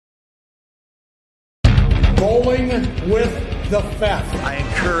Bowling with the Theft. I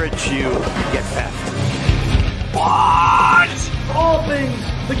encourage you to get theft. What? All things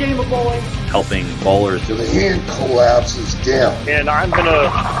the game of bowling. Helping bowlers. The hand collapses down. And I'm going to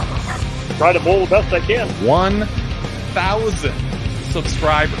try to bowl the best I can. 1,000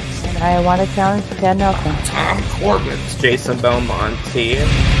 subscribers. And I want to challenge Ted Nelson. Tom Corbin. Jason Belmonte.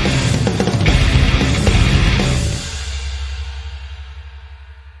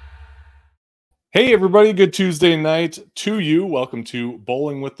 Hey everybody, good Tuesday night to you. Welcome to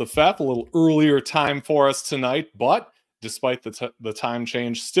Bowling with the Fef. A little earlier time for us tonight, but despite the time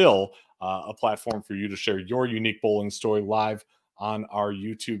change, still a platform for you to share your unique bowling story live on our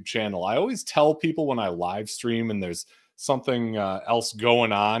YouTube channel. I always tell people when I live stream and there's something else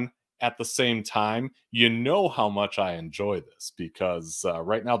going on at the same time, you know how much I enjoy this, because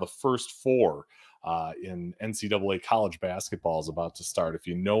right now the first four in NCAA college basketball is about to start. If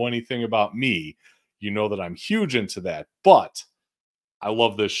you know anything about me, you know that I'm huge into that, but I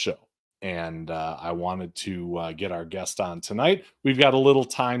love this show. And I wanted to get our guest on tonight. We've got a little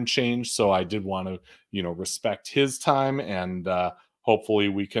time change, so I did want to, respect his time, and hopefully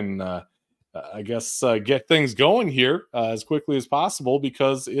we can, get things going here as quickly as possible,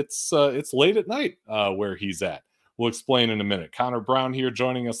 because it's late at night where he's at. We'll explain in a minute. Connor Brown here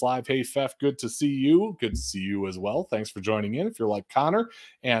joining us live. Hey, Fef, good to see you. Good to see you as well. Thanks for joining in. If you're like Connor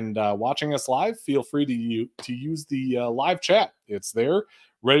and watching us live, feel free to use the live chat. It's there,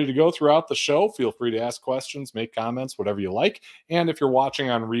 ready to go throughout the show. Feel free to ask questions, make comments, whatever you like. And if you're watching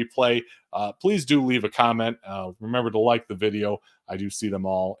on replay, please do leave a comment. Remember to like the video. I do see them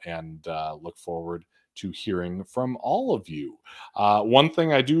all, and look forward to hearing from all of you. One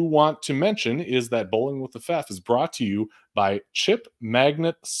thing I do want to mention is that Bowling with the Fef is brought to you by Chip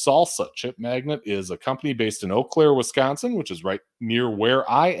Magnet Salsa. Chip Magnet is a company based in Eau Claire, Wisconsin, which is right near where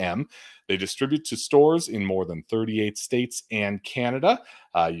I am. They distribute to stores in more than 38 states and Canada.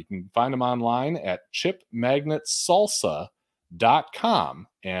 You can find them online at chipmagnetsalsa.com.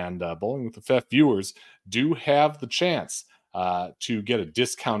 And Bowling with the Fef viewers do have the chance to get a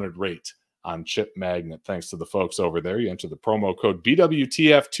discounted rate on Chip Magnet, thanks to the folks over there. You enter the promo code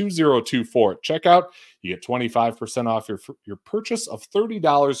BWTF2024 at checkout. You get 25% off your purchase of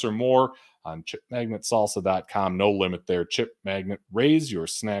 $30 or more on chipmagnetsalsa.com. No limit there. Chip Magnet, raise your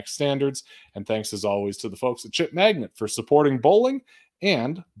snack standards. And thanks as always to the folks at Chip Magnet for supporting bowling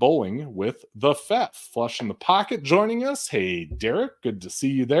and Bowling with the Fef. Flush in the Pocket joining us. Hey, Derek, good to see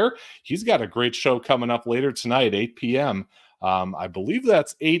you there. He's got a great show coming up later tonight, 8 p.m. I believe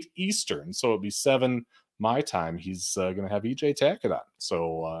that's 8 Eastern, so it'll be 7 my time. He's going to have EJ Tackett on.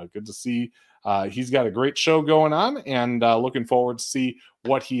 So good to see. He's got a great show going on, and looking forward to see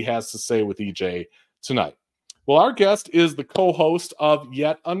what he has to say with EJ tonight. Well, our guest is the co-host of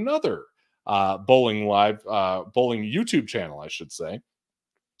yet another bowling YouTube channel, I should say.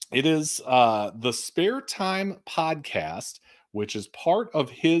 It is the Spare Time Podcast, which is part of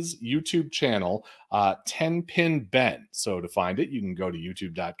his YouTube channel, 10 Pin Ben. So to find it, you can go to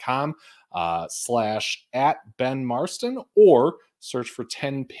youtube.com /@Ben Marston, or search for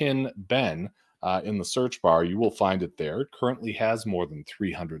 10 Pin Ben in the search bar. You will find it there. It currently has more than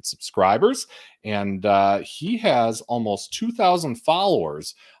 300 subscribers, and he has almost 2,000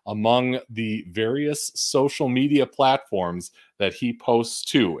 followers among the various social media platforms that he posts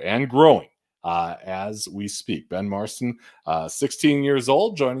to, and growing as we speak. Ben Marston, 16 years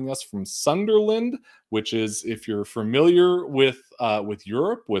old, joining us from Sunderland, which is, if you're familiar with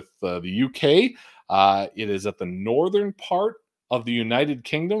Europe, with the UK, it is at the northern part of the United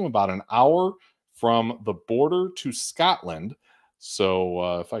Kingdom, about an hour from the border to Scotland.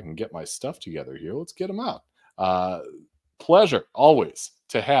 So if I can get my stuff together here, let's get them out. Pleasure always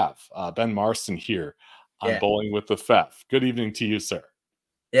to have Ben Marston here on Bowling with the Fef. Good evening to you, sir.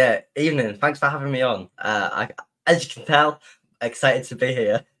 Yeah, evening. Thanks for having me on. As you can tell, excited to be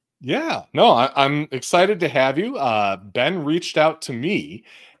here. Yeah, no, I'm excited to have you. Ben reached out to me,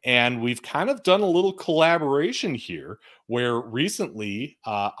 and we've kind of done a little collaboration here, where recently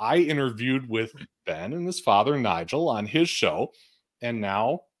I interviewed with Ben and his father, Nigel, on his show, and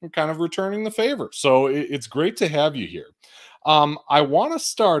now we're kind of returning the favor. So it's great to have you here. I want to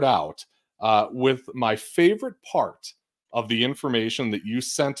start out with my favorite part of the information that you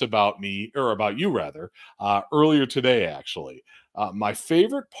sent about me, or about you rather, earlier today, actually. My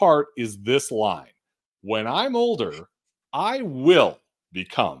favorite part is this line: when I'm older, I will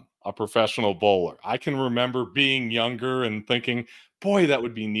become a professional bowler. I can remember being younger and thinking, boy, that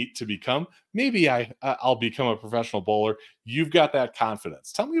would be neat to become. Maybe I'll become a professional bowler. You've got that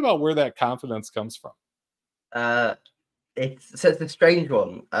confidence. Tell me about where that confidence comes from. It's a strange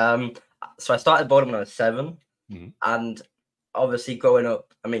one. So I started bowling when I was 7, Mm-hmm. and obviously growing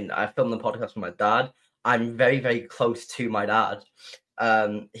up, I mean, I filmed the podcast with my dad. I'm very, very close to my dad.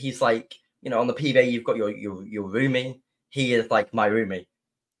 He's like, on the PBA, you've got your roomie. He is like my roomie.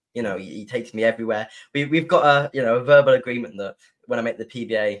 He takes me everywhere. We've got a verbal agreement that when I make the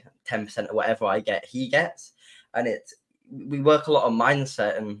PBA, 10% of whatever I get, he gets, and we work a lot on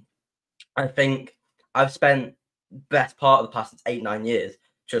mindset. And I think I've spent best part of the past 8-9 years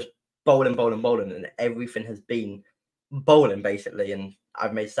just bowling, and everything has been bowling basically. And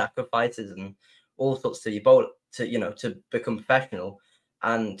I've made sacrifices and all sorts to bowl to become professional.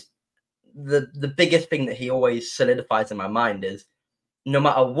 And the biggest thing that he always solidifies in my mind is, no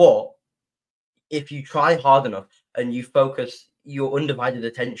matter what, if you try hard enough and you focus your undivided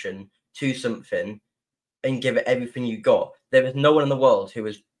attention to something and give it everything you got, there is no one in the world who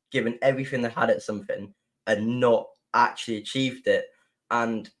has given everything they had at something and not actually achieved it.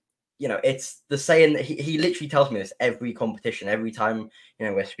 And it's the saying that he literally tells me this every competition, every time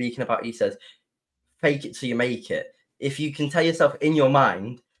we're speaking about it. He says, fake it till you make it. If you can tell yourself in your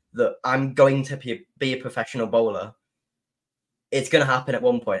mind that I'm going to be a professional bowler, it's going to happen at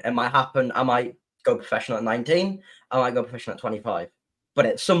one point. It might happen. I might go professional at 19. I might go professional at 25. But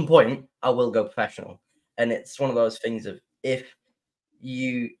at some point, I will go professional. And it's one of those things of, if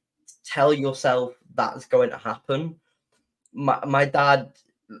you tell yourself that's going to happen. My dad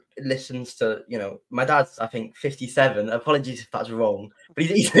listens to, my dad's, I think, 57. Apologies if that's wrong. But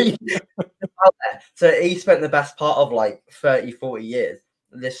he's out there. So he spent the best part of like 30, 40 years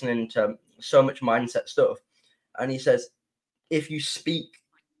listening to so much mindset stuff. And he says, if you speak,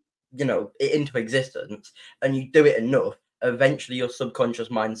 it into existence and you do it enough, eventually your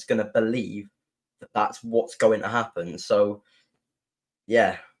subconscious mind's going to believe that that's what's going to happen. So,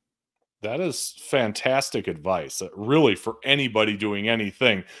 yeah. That is fantastic advice, really, for anybody doing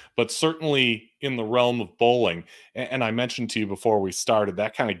anything, but certainly in the realm of bowling. And I mentioned to you before we started,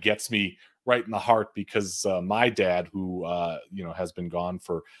 that kind of gets me right in the heart, because my dad, who has been gone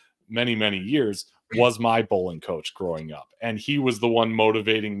for many, many years, was my bowling coach growing up, and he was the one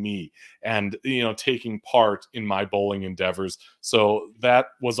motivating me and taking part in my bowling endeavors. So that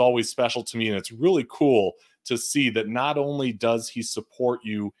was always special to me, and it's really cool to see that not only does he support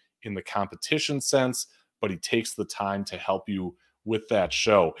you in the competition sense, but he takes the time to help you with that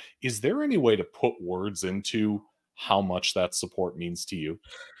show. Is there any way to put words into how much that support means to you?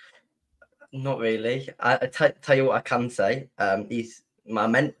 Not really. I tell you what I can say. He's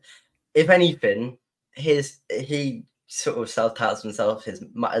my if anything, he sort of self-touts himself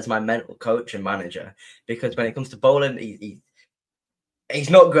as my mental coach and manager, because when it comes to bowling, he's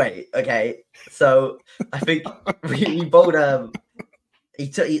not great. Okay, so I think he bowled.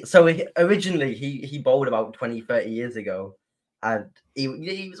 Originally he bowled about 20-30 years ago, and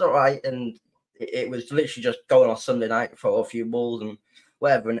he was all right, and it was literally just going on Sunday night for a few balls and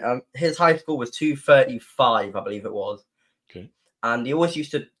whatever. And his high score was 235, I believe it was. Okay, and he always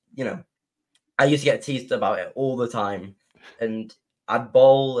used to, I used to get teased about it all the time, and I'd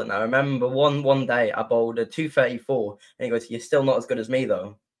bowl, and I remember one day I bowled a 234, and he goes, "You're still not as good as me,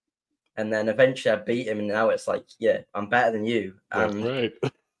 though." And then eventually I beat him, and now it's like, yeah, I'm better than you. That's right.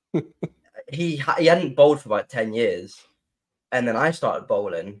 he hadn't bowled for about 10 years, and then I started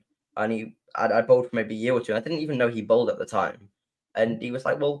bowling, and I bowled for maybe a year or two. I didn't even know he bowled at the time, and he was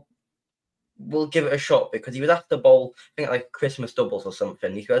like, "Well, we'll give it a shot," because he was after bowl, I think like Christmas doubles or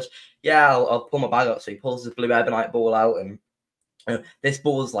something. He goes, "Yeah, I'll pull my bag out." So he pulls his blue ebonite ball out, and this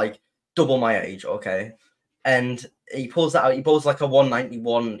ball's like double my age, okay? And he pulls that out. He bowls like a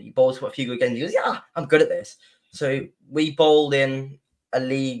 191. He bowls for a few good games. He goes, "Yeah, I'm good at this." So we bowled in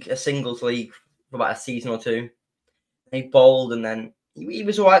a singles league for about a season or two. He bowled, and then he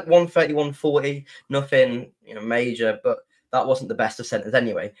was all right, 130, 140, nothing major, but that wasn't the best of centers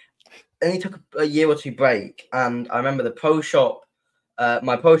anyway. And he took a year or two break, and I remember the pro shop,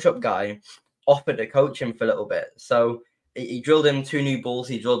 my pro shop guy offered to coach him for a little bit. So he drilled him 2 new balls.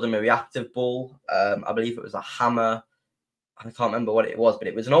 He drilled him a reactive ball. I believe it was a hammer. I can't remember what it was, but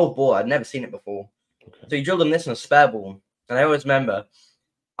it was an old ball. I'd never seen it before. Okay. So he drilled him this in a spare ball. And I always remember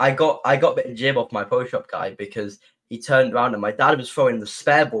I got a bit of jib off my pro shop guy, because he turned around and my dad was throwing the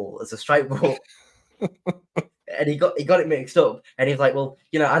spare ball as a strike ball. And he got it mixed up. And he's like, "Well,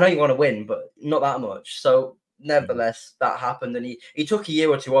 I know you want to win, but not that much." So nevertheless, that happened. And he took a year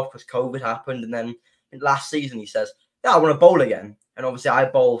or two off because COVID happened. And then last season he says, "Yeah, I want to bowl again." And obviously I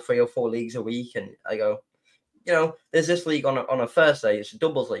bowl 3 or 4 leagues a week. And I go, there's this league on a Thursday. It's a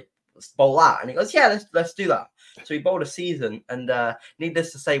doubles league. Let's bowl that. And he goes, "Yeah, let's do that." So we bowled a season. And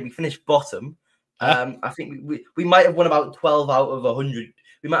needless to say, we finished bottom. I think we might have won about 12 out of 100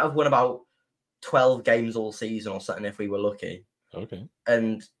 we might have won about 12 games all season or something if we were lucky. Okay.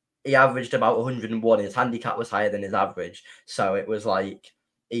 And he averaged about 101. His handicap was higher than his average. So it was like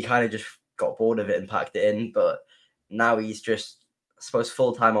he kind of just got bored of it and packed it in. But now he's just, I suppose,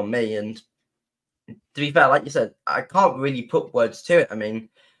 full time on me. And to be fair, like you said, I can't really put words to it. I mean,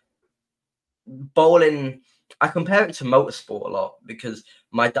 bowling, I compare it to motorsport a lot because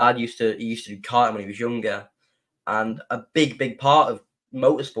my dad used to do karting when he was younger. And a big part of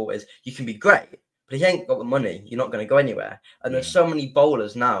motorsport is you can be great, but if you ain't got the money, you're not going to go anywhere. And there's so many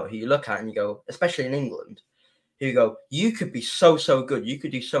bowlers now who you look at and you go, especially in England, who you go, you could be so good, you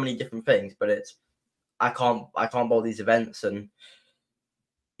could do so many different things, but it's I can't bowl these events, and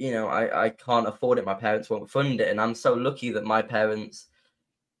you know I can't afford it. My parents won't fund it, and I'm so lucky that my parents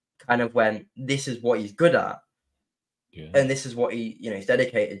kind of went, this is what he's good at, and this is what he's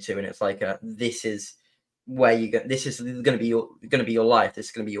dedicated to, and it's like this is where you go. This is going to be your life. This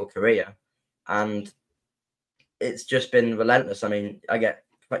is going to be your career. And it's just been relentless. I mean, I get,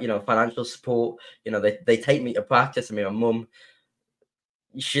 financial support. They take me to practice. I mean, my mum,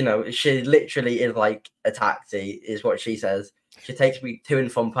 she literally is like a taxi, is what she says. She takes me to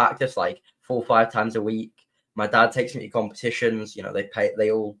and from practice like 4 or 5 times a week. My dad takes me to competitions. They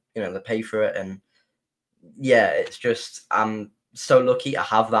pay for it. And yeah, it's just, I'm so lucky to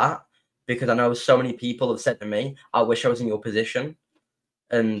have that, because I know so many people have said to me, I wish I was in your position.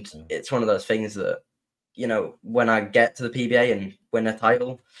 And it's one of those things that, when I get to the PBA and win a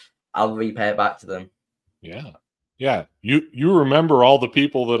title, I'll repay it back to them. Yeah. Yeah. You remember all the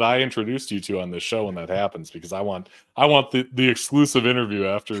people that I introduced you to on this show when that happens, because I want the exclusive interview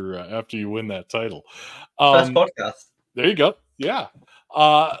after you win that title. First podcast. There you go. Yeah.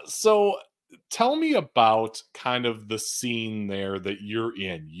 So tell me about kind of the scene there that you're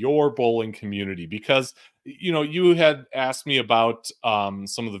in, your bowling community, because you had asked me about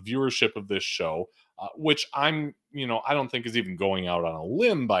some of the viewership of this show, which I don't think is even going out on a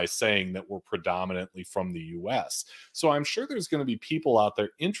limb by saying that we're predominantly from the US. So I'm sure there's going to be people out there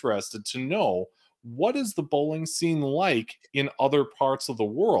interested to know, what is the bowling scene like in other parts of the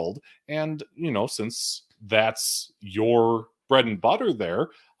world? And, since that's your bread and butter there,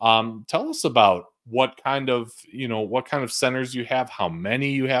 tell us about what kind of centers you have, how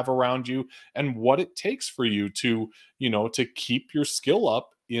many you have around you, and what it takes for you to keep your skill up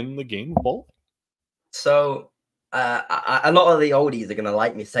in the game of bowling. So a lot of the oldies are going to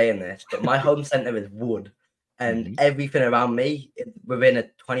like me saying this, but my home center is wood, and everything around me within a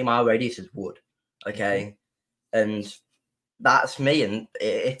 20-mile radius is wood. Okay. And that's me, and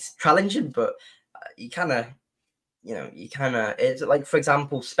it's challenging, but you kind of, it's like, for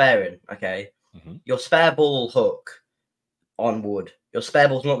example, sparing. Okay. Your spare ball will hook on wood. Your spare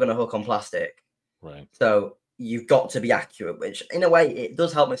ball's not going to hook on plastic. Right. So you've got to be accurate, which in a way it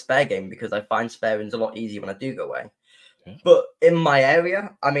does help my spare game, because I find sparing's a lot easier when I do go away. Yeah. But in my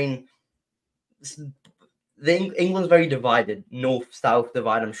area, I mean, England's very divided, north-south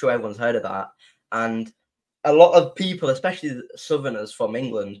divide. I'm sure everyone's heard of that. And a lot of people, especially southerners from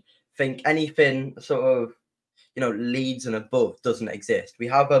England, think anything sort of, Leeds and above doesn't exist. We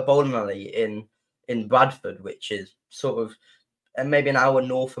have a bowling alley in Bradford, which is sort of maybe an hour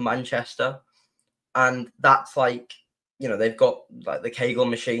north of Manchester. And that's like, they've got like the Kegel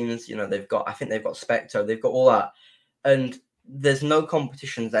machines, I think they've got Specto, they've got all that. And there's no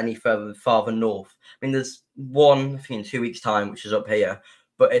competitions any farther north. I mean, there's one, I think, in 2 weeks' time, which is up here,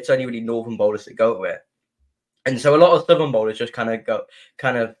 but it's only really northern bowlers that go to it. And so a lot of southern bowlers just kind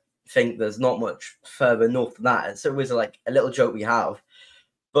of think there's not much further north than that. And so it was like a little joke we have.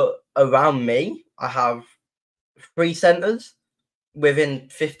 But around me, I have 3 centers within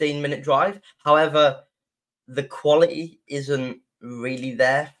 15-minute drive. However, the quality isn't really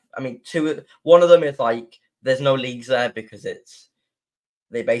there. I mean, one of them is like, there's no leagues there because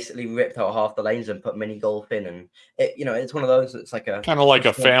they basically ripped out half the lanes and put mini golf in, and it's one of those that's like a kind of like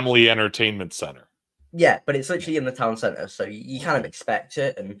a family entertainment center. Yeah, but it's literally in the town centre, so you kind of expect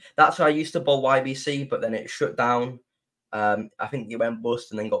it. And that's where I used to bowl YBC, but then it shut down. I think it went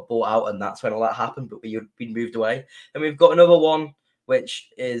bust and then got bought out, and that's when all that happened. But we moved away, and we've got another one, which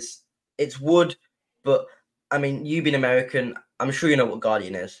is, it's wood. But I mean, you being American, I'm sure you know what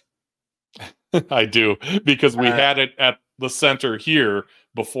Guardian is. I do, because we had it at the center here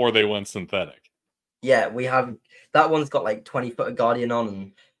before they went synthetic. Yeah, we have, that one's got like 20-foot of Guardian on,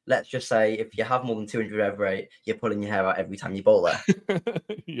 and let's just say if you have more than 200 rev rate, you're pulling your hair out every time you bowl there.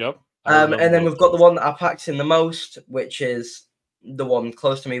 Yep. And then we've got the one that I practice in the most, which is the one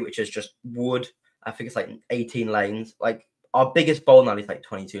close to me, which is just wood. I think it's like 18 lanes. Like, our biggest bowling alley is like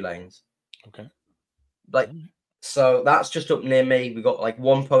 22 lanes. Okay. Like, So that's just up near me. We got like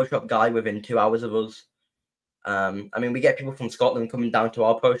one pro shop guy within 2 hours of us. I mean, we get people from Scotland coming down to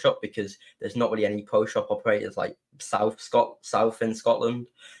our pro shop because there's not really any pro shop operators like south in Scotland.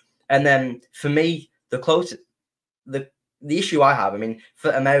 And then for me, the issue I have, I mean,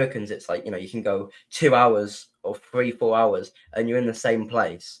 for Americans, it's like, you can go 2 hours or 3-4 hours and you're in the same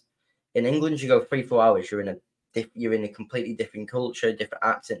place. In England, you go 3-4 hours, you're in a completely different culture, different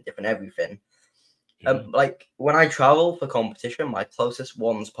accent, different everything. Yeah. Like when I travel for competition, my closest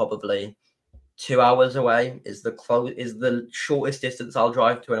one's probably 2 hours away. Is the shortest distance I'll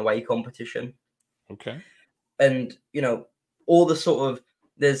drive to an away competition. Okay. And all the sort of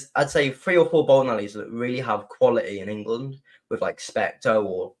I'd say 3 or 4 bowling alleys that really have quality in England with like Spectre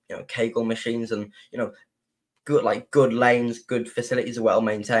or Kegel machines and good lanes, good facilities are well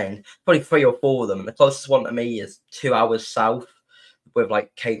maintained. Probably 3 or 4 of them. And the closest one to me is 2 hours south with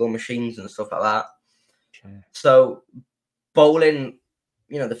like Kegel machines and stuff like that. Sure. So bowling,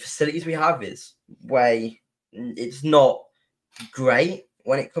 the facilities we have is it's not great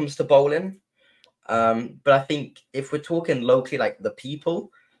when it comes to bowling. But I think if we're talking locally, like the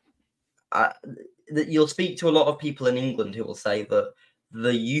people, you'll speak to a lot of people in England who will say that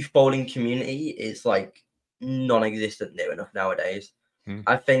the youth bowling community is like non-existent near enough nowadays.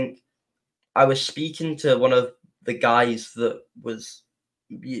 I think I was speaking to one of the guys that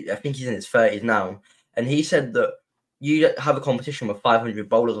I think he's in his 30s now, and he said that you have a competition with 500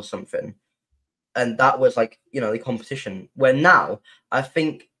 bowlers or something, and that was like the competition. Where now I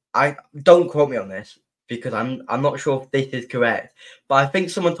think, I don't quote me on this because I'm not sure if this is correct, but I think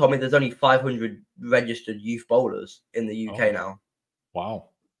someone told me there's only 500 registered youth bowlers in the UK now. Wow.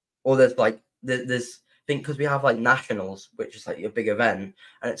 Or there's I think because we have like nationals, which is like your big event,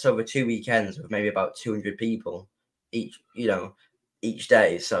 and it's over 2 weekends with maybe about 200 people each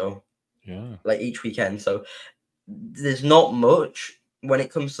day. So yeah, like each weekend. So there's not much when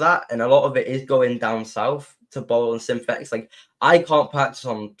it comes to that, and a lot of it is going down south to bowl on synthetics. Like I can't practice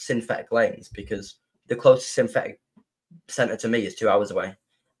on synthetic lanes because the closest synthetic center to me is 2 hours away,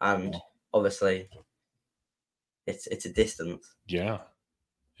 and obviously it's a distance. Yeah.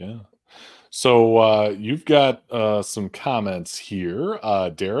 So you've got some comments here.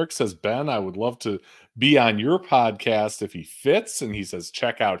 Derek says, Ben, I would love to be on your podcast if he fits. And he says,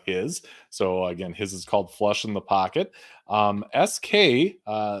 check out his. So again, his is called Flush in the Pocket. SK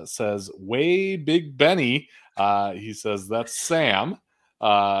says, way Big Benny. He says, that's Sam.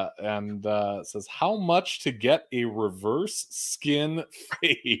 And says, how much to get a reverse skin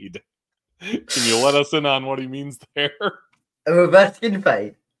fade? Can you let us in on what he means there? A reverse skin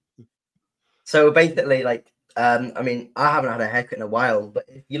fade? So basically, like, I mean, I haven't had a haircut in a while, but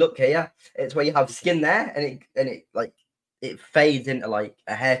if you look here, it's where you have skin there, and it fades into like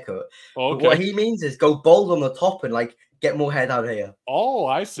a haircut. Okay. But what he means is go bald on the top and like get more hair down here. Oh,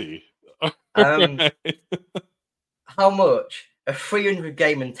 I see. How much? A 300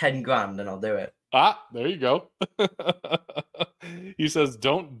 game and 10 grand, and I'll do it. Ah, there you go. He says,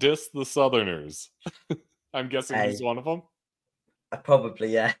 don't diss the Southerners. I'm guessing he's one of them.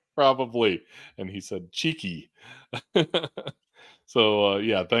 Probably, yeah. Probably. And he said cheeky. So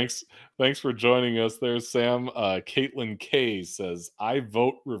yeah, thanks for joining us there, Sam. Caitlin K says, I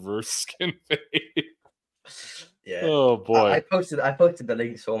vote reverse skin fade. Yeah. Oh boy. I posted the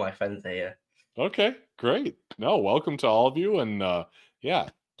links for all my friends here. Okay, great. No, welcome to all of you, and yeah,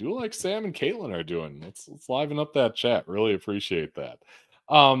 do like Sam and Caitlin are doing. Let's liven up that chat. Really appreciate that.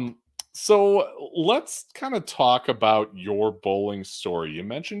 So let's kind of talk about your bowling story. You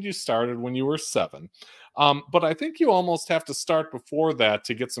mentioned you started when you were 7, but I think you almost have to start before that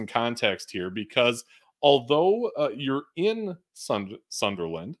to get some context here, because although you're in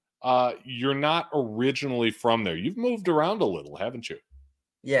Sunderland, you're not originally from there. You've moved around a little, haven't you?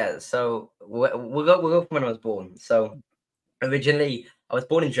 Yeah, so we'll go from when I was born. So originally, I was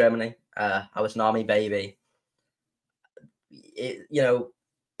born in Germany. I was an army baby.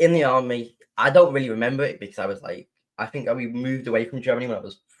 In the army, I don't really remember it because I was like, I think we moved away from Germany when I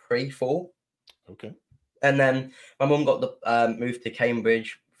was 3, 4. Okay. And then my mum got moved to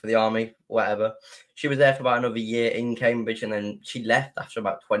Cambridge for the army, whatever. She was there for about another year in Cambridge, and then she left after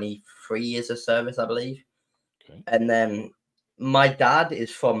about 23 years of service, I believe. Okay. And then my dad is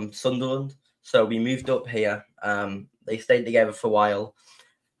from Sunderland, so we moved up here. They stayed together for a while,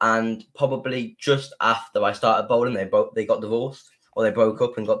 and probably just after I started bowling, they got divorced, or they broke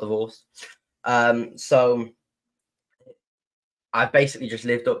up and got divorced. So I basically just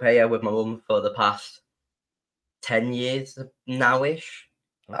lived up here with my mum for the past 10 years now-ish.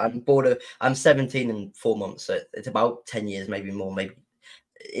 Okay. I'm 17 in 4 months, so it's about 10 years, maybe more. Maybe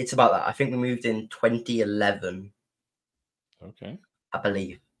it's about that. I think we moved in 2011. Okay. I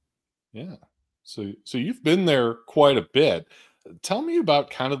believe. Yeah. So you've been there quite a bit. Tell me about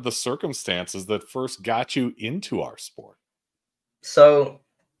kind of the circumstances that first got you into our sport. So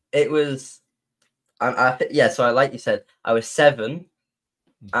it was, yeah. So like you said, I was 7,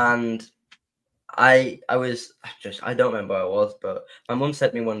 and I don't remember where I was, but my mum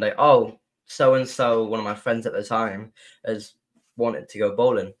said to me one day, "Oh, so and so, one of my friends at the time, has wanted to go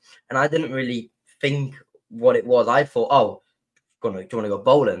bowling," and I didn't really think what it was. I thought, "Oh, do you want to go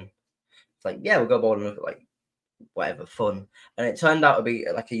bowling?" It's like, "Yeah, we'll go bowling." Like, whatever, fun. And it turned out to be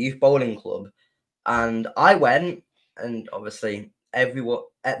like a youth bowling club, and I went, and obviously everyone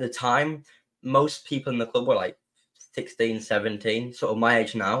at the time, most people in the club were like 16, 17, sort of my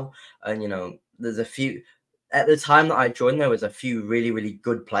age now. And there's a few at the time that I joined, there was a few really, really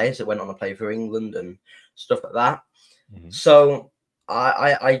good players that went on to play for England and stuff like that. So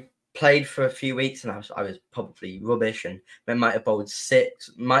I played for a few weeks, and I was probably rubbish, and I might have bowled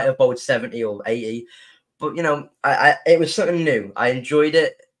 6, might have bowled 70 or 80. But it was something new. I enjoyed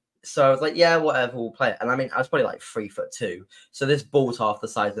it. So I was like, yeah, whatever, we'll play it. And I mean, I was probably like 3'2". So this ball's half the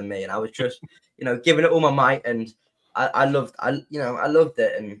size of me. And I was just, giving it all my might. And I loved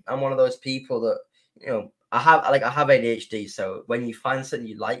it. And I'm one of those people that, I have ADHD. So when you find something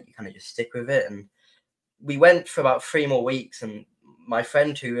you like, you kind of just stick with it. And we went for about 3 more weeks. And my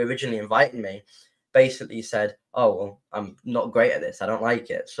friend who originally invited me basically said, "Oh, well, I'm not great at this. I don't like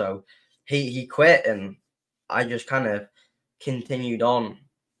it." So he quit, and I just kind of continued on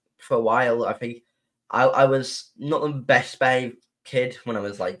for a while. I think I was not the best behaved kid when I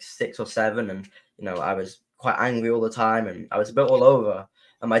was like 6 or 7, and I was quite angry all the time, and I was a bit all over,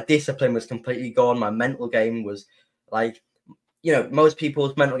 and my discipline was completely gone. My mental game was like, most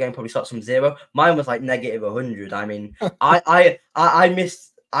people's mental game probably starts from 0. Mine was like negative 100. I mean, I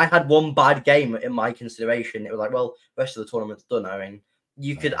missed. I had one bad game in my consideration. It was like, well, the rest of the tournament's done. I mean,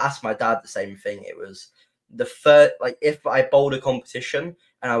 you could ask my dad the same thing. It was the first, like, if I bowled a competition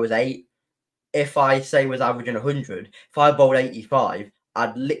and I was 8, if I say was averaging 100, if I bowled 85,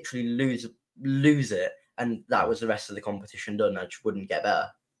 I'd literally lose it, and that was the rest of the competition done. I just wouldn't get better.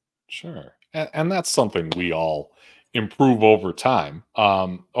 Sure. And that's something we all improve over time.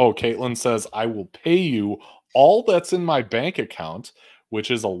 Caitlin says, "I will pay you all that's in my bank account," which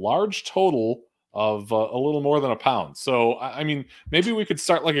is a large total of a little more than £1. So, I mean, maybe we could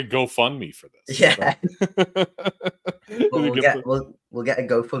start like a GoFundMe for this. Yeah. We'll we'll get a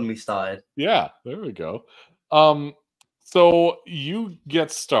GoFundMe started. Yeah, there we go. So you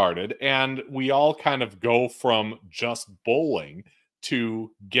get started, and we all kind of go from just bowling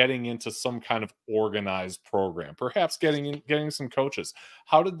to getting into some kind of organized program, perhaps getting some coaches.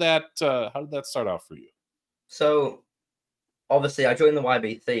 How did that start out for you? So obviously I joined the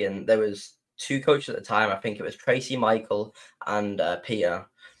YBC, and there was 2 coaches at the time. I think it was Tracy, Michael, and Peter.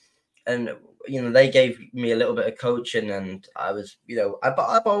 And they gave me a little bit of coaching, and I was,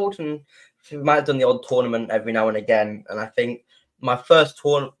 I bowled, and might have done the odd tournament every now and again. And I think my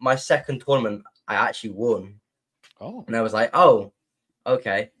second tournament, I actually won. Oh, and I was like, oh,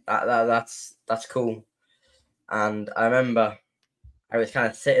 okay, that's cool. And I remember I was kind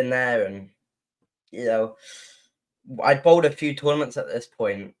of sitting there, and I'd bowled a few tournaments at this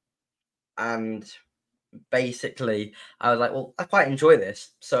point, and basically I was like, well, I quite enjoy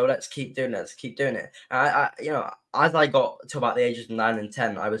this, so let's keep doing it. And as I got to about the ages of 9 and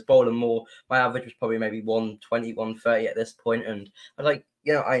 10, I was bowling more. My average was probably maybe 120, 130 at this point, and I was like,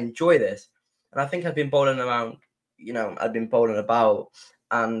 I enjoy this. And I think I've been bowling around, I'd been bowling about,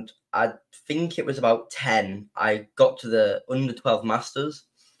 and I think it was about 10, I got to the under 12 masters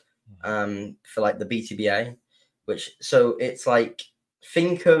for like the BTBA, so it's like,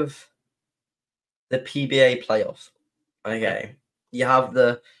 think of the PBA playoffs. Okay. You have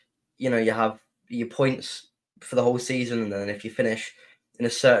you have your points for the whole season, and then if you finish in a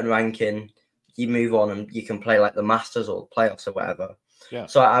certain ranking, you move on and you can play like the Masters or playoffs or whatever. yeah.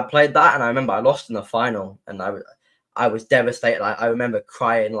 So I played that, and I remember I lost in the final, and I was devastated. I remember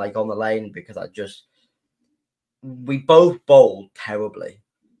crying like on the lane, because we both bowled terribly.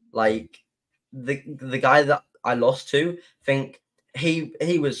 Like the guy that I lost to,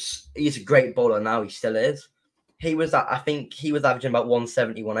 he's a great bowler now. He still is. I think he was averaging about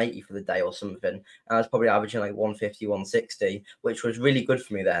 170, 180 for the day or something. And I was probably averaging like 150, 160, which was really good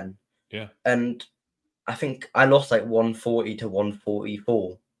for me then. Yeah. And I think I lost like 140 to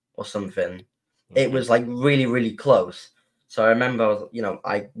 144 or something. Okay. It was like really, really close. So I remember,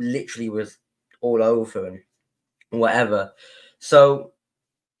 I literally was all over and whatever. So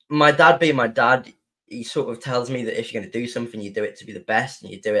my dad being my dad, he sort of tells me that if you're going to do something, you do it to be the best,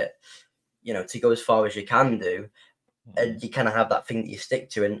 and you do it, to go as far as you can do. and you kind of have that thing that you stick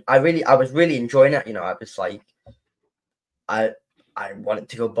to. And I was really enjoying it. You know, I was like, I wanted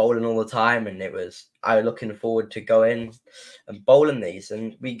to go bowling all the time, and I was looking forward to going and bowling these.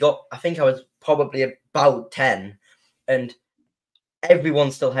 And I think I was probably about 10, and everyone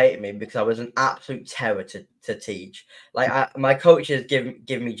still hated me because I was an absolute terror to teach. Like my coaches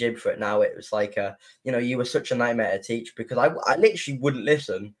give me jib for it now. It was like, you were such a nightmare to teach because I literally wouldn't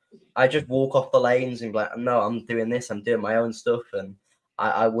listen. I just walk off the lanes and be like, no, I'm doing this. I'm doing my own stuff, and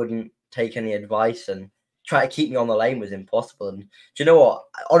I wouldn't take any advice, and try to keep me on the lane was impossible. And do you know what?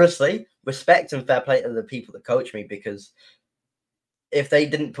 Honestly, respect and fair play to the people that coach me, because if they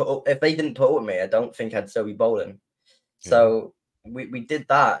didn't put up with me, I don't think I'd still be bowling. So we did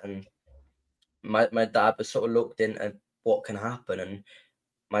that, and my dad was sort of looked into what can happen, and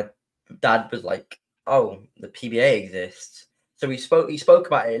my dad was like, oh, the PBA exists. So he spoke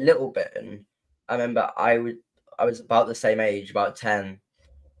about it a little bit, and I remember I was about the same age, about 10,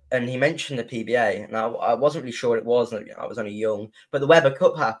 and he mentioned the PBA, and I wasn't really sure what it was. I was only young, but the Weber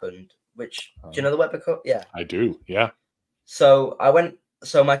Cup happened. Which, do you know the Weber Cup? Yeah, I do. Yeah. So I went.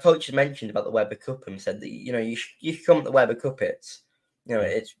 So my coach had mentioned about the Weber Cup and said that you should come to the Weber Cup. It's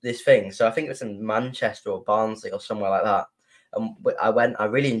it's this thing. So I think it was in Manchester or Barnsley or somewhere like that. And I went. I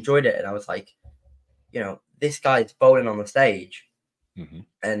really enjoyed it, and I was like, this guy's bowling on the stage.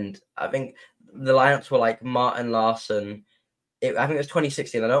 And I think the lineups were like Martin Larson. I think it was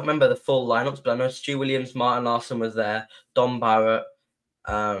 2016. I don't remember the full lineups, but I know Stu Williams, Martin Larson was there, Don Barrett,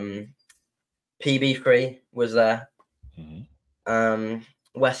 PB3 was there,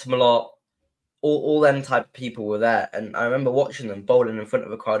 Wes Malott, all them type of people were there. And I remember watching them bowling in front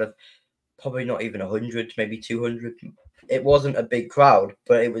of a crowd of probably not even 100, maybe 200. It wasn't a big crowd,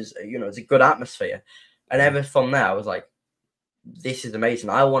 but it was, it's a good atmosphere. And ever from there, I was like, this is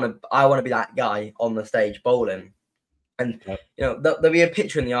amazing. I want to be that guy on the stage bowling. And there'll be a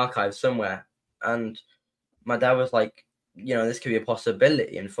picture in the archives somewhere. And my dad was like, this could be a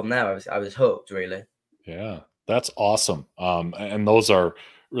possibility. And from there, I was hooked, really. Yeah, that's awesome. And those are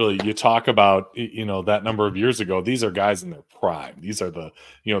really, you talk about, that number of years ago, these are guys in their prime. These are the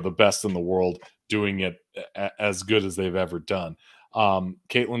best in the world doing it as good as they've ever done.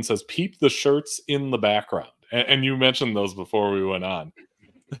 Caitlin says, peep the shirts in the background. And you mentioned those before we went on.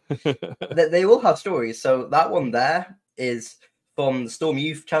 They all have stories. So that one there is from the Storm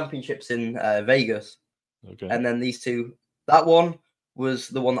Youth Championships in Vegas. Okay. And then these two, that one was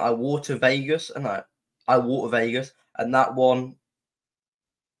the one that I wore to Vegas, and I wore to Vegas, and that one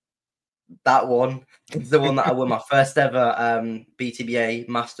is the one that I won my first ever BTBA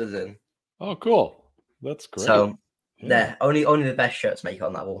Masters in. Oh, cool. That's great. So only the best shirts make it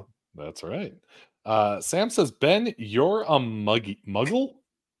on that wall. That's right. Sam says, Ben, you're a muggle?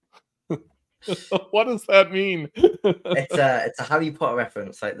 What does that mean? It's a Harry Potter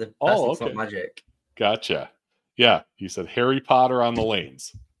reference, like the person's not magic. Gotcha. Yeah, you said Harry Potter on the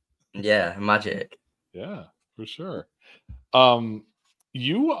lanes. Yeah, magic. Yeah, for sure.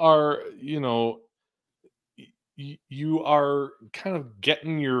 You are, you are kind of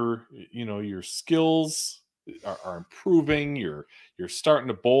getting your skills are improving. You're starting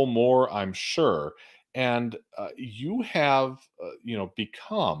to bowl more, I'm sure, and you have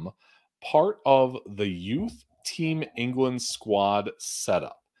become part of the youth Team England squad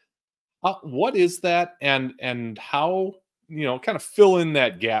setup. What is that, and how, kind of fill in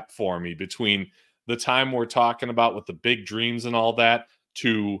that gap for me between the time we're talking about with the big dreams and all that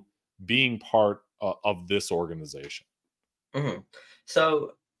to being part of this organization?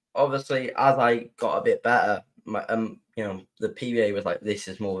 So obviously, as I got a bit better, my the PBA was like, this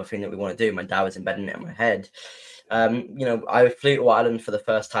is more of a thing that we want to do. My dad was embedding it in my head. I flew to Ireland for the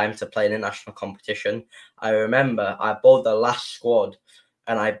first time to play in a national competition. I remember I bowled the last squad,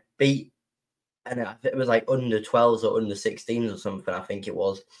 and I beat, and it was like under 12s or under 16s or something, I think it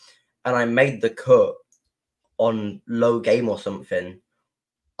was. And I made the cut on low game or something.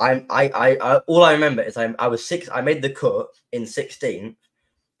 All I remember is I was 6. I made the cut in 16th.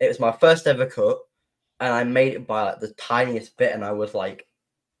 It was my first ever cut, and I made it by like the tiniest bit, and I was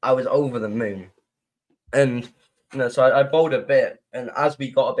over the moon. And so I bowled a bit, and as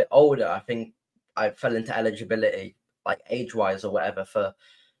we got a bit older, I think I fell into eligibility, like age-wise or whatever.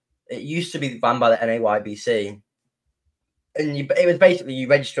 It used to be banned by the NAYBC, and it was basically you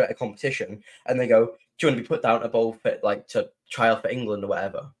register at a competition, and they go, "Do you want to be put down to bowl for like to trial for England or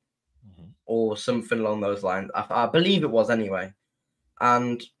whatever, or something along those lines?" I believe it was anyway.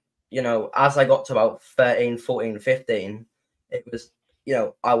 And as I got to about 13, 14, 15, it was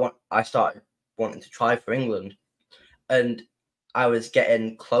I started wanting to try for England, and I was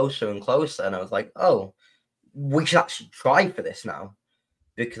getting closer and closer, and I was like, oh, we should actually try for this now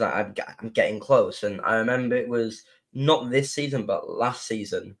because I'm getting close. And I remember it was not this season, but last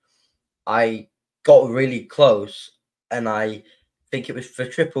season, I got really close, and I think it was for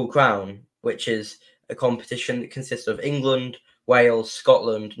Triple Crown, which is a competition that consists of England, Wales,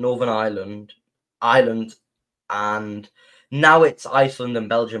 Scotland, Northern Ireland, and now it's Iceland and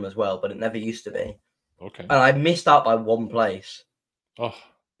Belgium as well, but it never used to be. Okay. And I missed out by one place. Oh.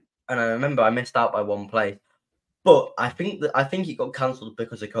 And I remember I missed out by one place. But I think it got cancelled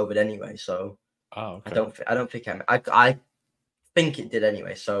because of COVID anyway. So okay. I don't think I think it did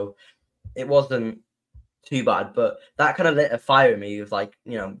anyway. So it wasn't too bad. But that kind of lit a fire in me of like,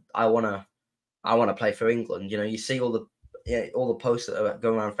 you know, I wanna play for England. You know, you see all the posts that are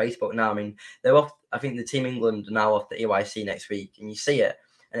going around Facebook now. I mean, they're off. I think the Team England are now off the EYC next week, and you see it,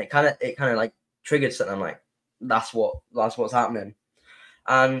 and it kind of like triggered something. I'm like, that's what's happening.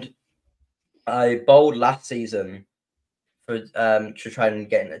 And I bowled last season for to try and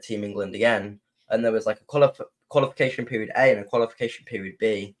get into Team England again, and there was like a qualification period A and a qualification period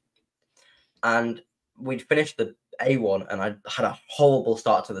B, and we'd finished the A1, and I had a horrible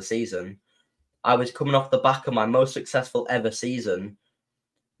start to the season. I was coming off the back of my most successful ever season,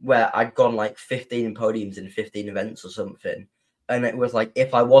 where I'd gone like 15 podiums in 15 events or something, and it was like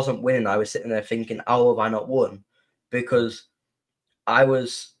if I wasn't winning, I was sitting there thinking, how have I not won? Because it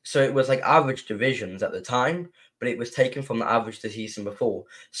was like average divisions at the time, but it was taken from the average the season before.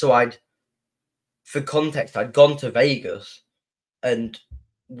 So for context, I'd gone to Vegas, and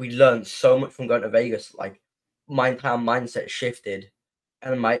we learned so much from going to Vegas. Like my entire mindset shifted,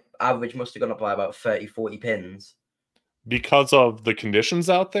 and my average must have gone up by about 30, 40 pins. Because of the conditions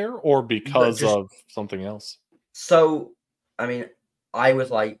out there, or because of something else? So, I mean, I was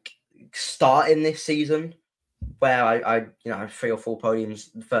like starting this season where I had 3 or 4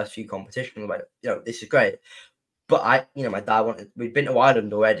 podiums in the first few competitions. Like, this is great. But my dad we'd been to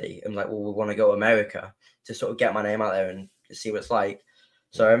Ireland already, and like, well, we want to go to America to sort of get my name out there and see what it's like.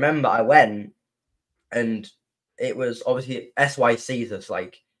 So I remember I went, and it was obviously SYC that's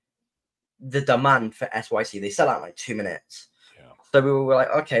like the demand for SYC. They sell out in like 2 minutes. Yeah. So we were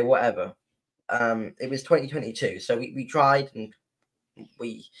like, okay, whatever. It was 2022, so we tried, and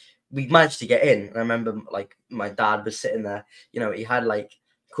we managed to get in. And I remember like my dad was sitting there, he had like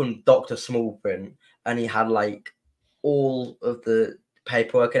Dr. Small Print, and he had like all of the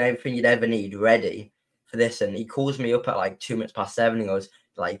paperwork and everything you'd ever need ready for this. And he calls me up at like 2 minutes past 7. He goes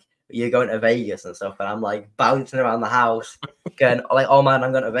like, you're going to Vegas and stuff. And I'm like bouncing around the house going like, oh man,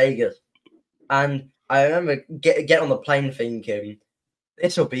 I'm going to Vegas. And I remember get on the plane thinking,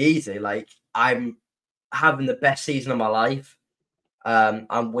 this will be easy. Like, I'm having the best season of my life.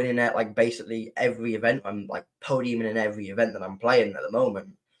 I'm winning at like basically every event. I'm like podiuming in every event that I'm playing at the moment.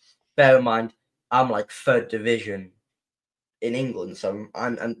 Bear in mind, I'm like 3rd division in England, so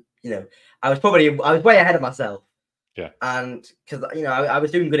I'm I was way ahead of myself. Yeah. And because I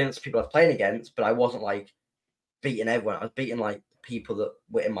was doing good against people I was playing against, but I wasn't like beating everyone. I was beating like people that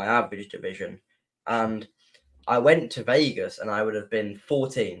were in my average division. And I went to Vegas, and I would have been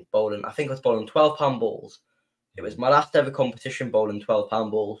 14 bowling. I think I was bowling £12 balls. It was my last ever competition bowling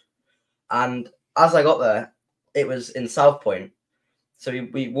 £12 balls. And as I got there, it was in South Point. So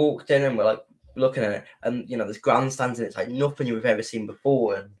we walked in, and we're like looking at it, and there's grandstands, and it's like nothing you've ever seen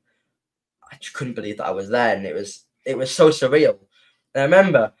before. And I just couldn't believe that I was there, and it was so surreal. And I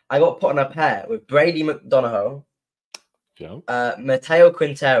remember I got put on a pair with Brady McDonough, Mateo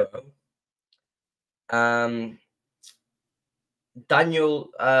Quintero,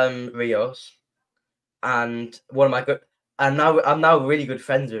 Daniel Rios, and one of my good. And now I'm now really good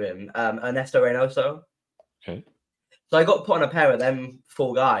friends with him, Ernesto Reynoso. Okay. So I got put on a pair of them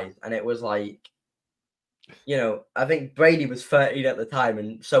 4 guys, and it was like, I think Brady was 13 at the time,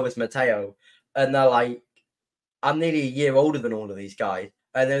 and so was Mateo. And they're like, I'm nearly a year older than all of these guys.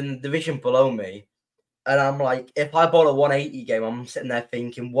 And then the division below me, and I'm like, if I bowl a 180 game, I'm sitting there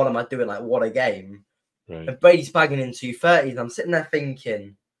thinking, what am I doing? Like, what a game. Right. And Brady's bagging in 230s. I'm sitting there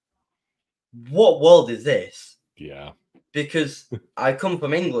thinking, what world is this? Yeah. Because I come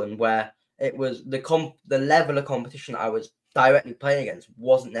from England, where it was the level of competition I was directly playing against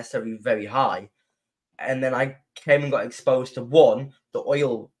wasn't necessarily very high. And then I came and got exposed to the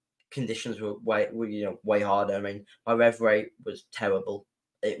oil conditions were way harder. I mean, my rev rate was terrible.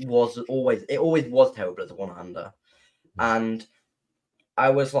 It always was terrible as a one-hander. And I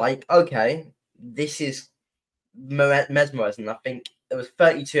was like, okay, this is mesmerizing. I think there was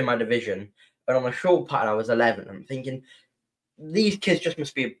 32 in my division, and on a short pattern I was 11. I'm thinking, these kids just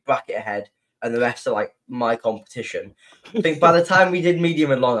must be a bracket ahead, and the rest are like my competition. I think by the time we did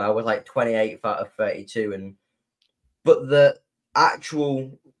medium and long, I was like 28th out of 32, and But the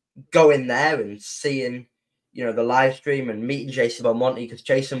actual going there and seeing, you know, the live stream and meeting Jason Belmonte, because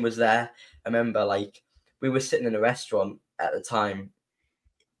Jason was there. I remember, like, we were sitting in a restaurant at the time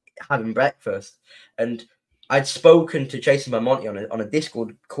having breakfast, and I'd spoken to Jason Belmonte on a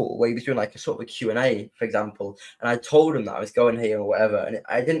Discord call where he was doing like a sort of a Q&A, for example, and I told him that I was going here or whatever, and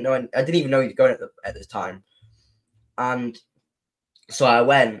I didn't even know he was going at this time. And so I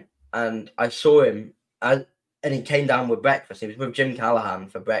went and I saw him, and he came down with breakfast. He was with Jim Callahan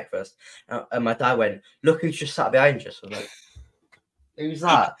for breakfast, and my dad went, "Look who's just sat behind you." So I was like, "Who's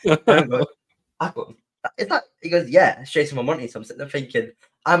that?" I go, "Is that?" He goes, "Yeah, it's Jason Belmonte." So I'm sitting there thinking,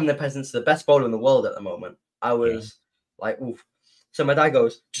 I'm the presence of the best bowler in the world at the moment. I was like, oof. So my dad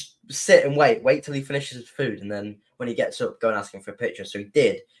goes, "Just sit and wait till he finishes his food, and then when he gets up, go and ask him for a picture." So he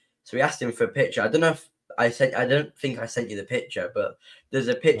did. So we asked him for a picture. I don't know if I don't think I sent you the picture, but there's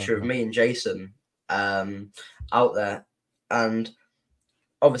a picture of me and Jason out there, and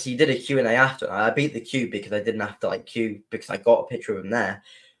obviously he did a Q&A after. I beat the queue because I didn't have to like queue because I got a picture of him there.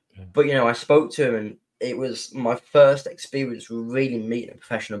 But you know, I spoke to him, and it was my first experience really meeting a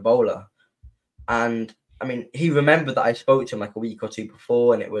professional bowler. And I mean, he remembered that I spoke to him like a week or two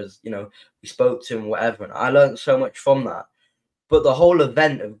before, and it was, you know, we spoke to him, whatever, and I learned so much from that. But the whole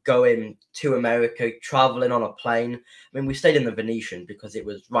event of going to America, traveling on a plane, I mean, we stayed in the Venetian because it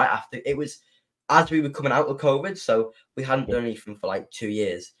was right after, it was as we were coming out of COVID, so we hadn't done anything for like 2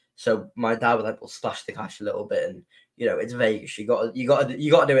 years. So my dad was like, "We'll splash the cash a little bit," and you know, it's Vegas. You got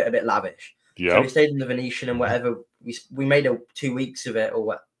to do it a bit lavish. Yeah. So we stayed in the Venetian and whatever. We made 2 weeks of it,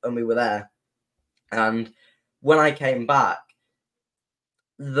 and we were there. And when I came back,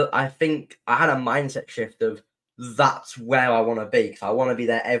 I think I had a mindset shift of that's where I want to be, because I want to be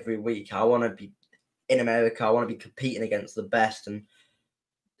there every week. I want to be in America. I want to be competing against the best. And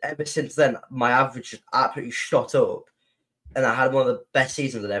ever since then, my average just absolutely shot up, and I had one of the best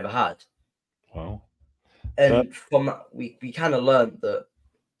seasons I'd ever had. Wow. And from that, we kind of learned that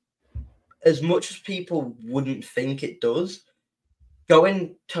as much as people wouldn't think it does,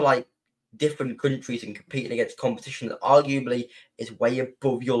 going to like different countries and competing against competition that arguably is way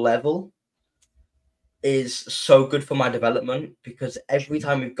above your level is so good for my development, because every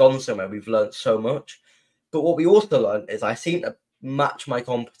time we've gone somewhere, we've learned so much. But what we also learned is I seem to match my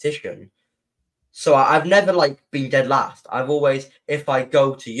competition. So I've never like been dead last. I've always, if I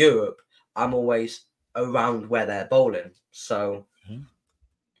go to Europe, I'm always around where they're bowling. So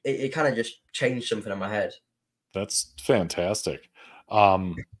it kind of just changed something in my head. That's fantastic.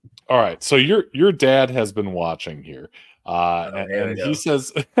 All right, so your dad has been watching here, and he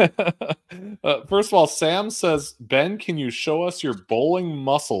says, first of all, Sam says, "Ben, can you show us your bowling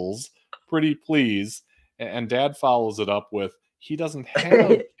muscles, pretty please?" And Dad follows it up with, "He doesn't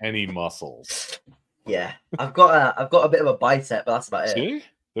have any muscles." Yeah, I've got a bit of a bicep, but that's about it. See,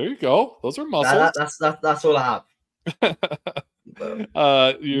 there you go. Those are muscles. That's all I have.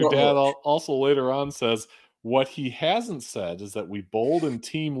 Your dad also later on says, "What he hasn't said is that we bowled in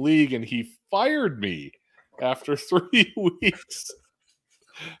team league and he fired me after 3 weeks."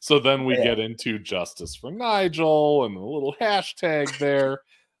 So then we get into justice for Nigel and a little hashtag there.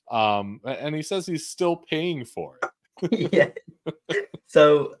 And he says he's still paying for it. Yeah.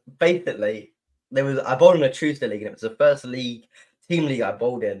 So basically, I bowled in a Tuesday league, and it was the first team league I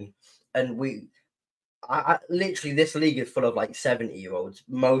bowled in, and I literally, this league is full of like 70-year-olds.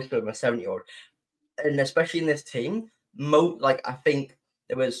 Most of them are 70-year-olds, and especially in this team, I think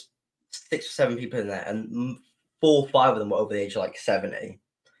there was 6 or 7 people in there, and 4 or 5 of them were over the age of like 70.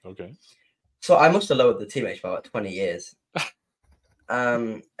 Okay. So I must have lowered the team age by about 20 years.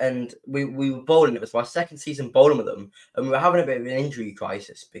 And we were bowling. It was my second season bowling with them, and we were having a bit of an injury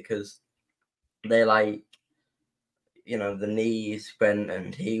crisis because they like, you know, the knees went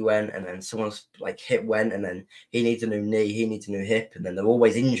and he went, and then someone's like hip went, and then he needs a new knee, he needs a new hip, and then they're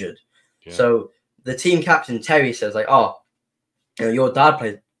always injured. Yeah. So the team captain Terry says like, "Oh, you know, your dad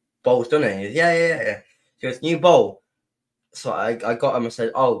plays bowls, doesn't he?" He goes, yeah. He goes, "New bowl." So I got him and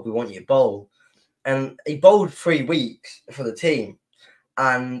said, "Oh, we want you to bowl," and he bowled 3 weeks for the team.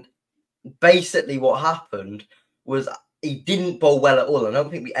 And basically what happened was he didn't bowl well at all. I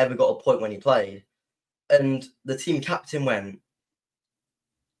don't think we ever got a point when he played. And the team captain went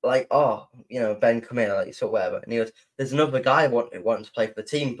like, "Oh, you know, Ben, come here," like, so whatever. And he goes, "There's another guy wanting to play for the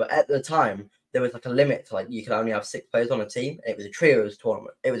team." But at the time, there was like a limit to like, you could only have 6 players on a team. It was a trios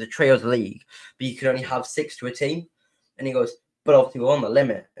tournament. It was a trios league, but you could only have 6 to a team. And he goes, "But obviously we're on the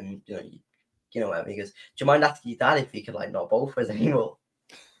limit." And, you know, whatever. He goes, "Do you mind asking your dad if he could like not bowl for us anymore?"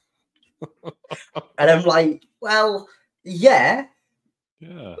 And I'm like, "Well, yeah."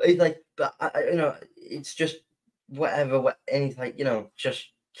 He's like, "But you know, it's just whatever, and he's like, just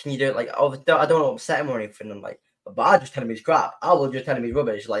can you do it? Like, oh, I don't want to upset him or anything. I'm like, but I just tell him he's crap. I will just tell him he's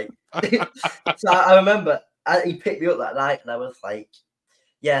rubbish. Like, so I remember he picked me up that night, and I was like,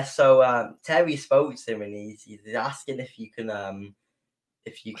 yeah. So Terry spoke to him, and he's asking if you can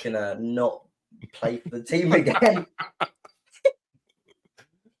not play for the team again.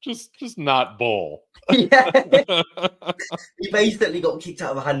 just not bowl. Yeah. He basically got kicked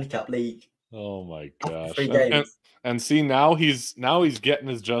out of a handicap league. Oh my gosh. 3 games. And see, now he's getting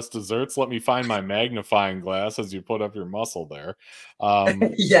his just desserts. Let me find my magnifying glass as you put up your muscle there.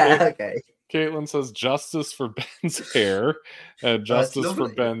 Yeah, okay. Caitlin says justice for Ben's hair and justice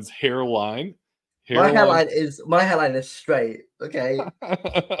for Ben's hairline. My hairline is straight. Okay.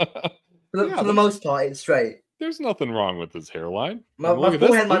 For the most part, it's straight. There's nothing wrong with his hairline. My look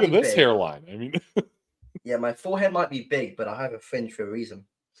at this hairline. I mean, yeah, my forehead might be big, but I have a fringe for a reason.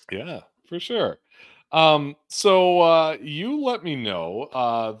 Yeah, for sure. So you let me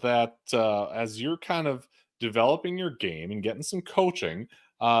know that as you're kind of developing your game and getting some coaching,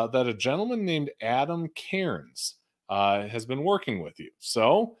 that a gentleman named Adam Cairns has been working with you.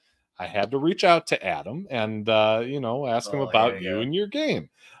 So I had to reach out to Adam and ask him about you and your game.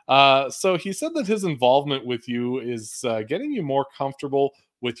 So he said that his involvement with you is getting you more comfortable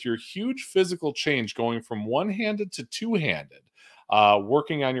with your huge physical change going from one-handed to two-handed,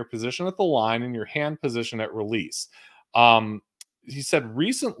 working on your position at the line and your hand position at release. He said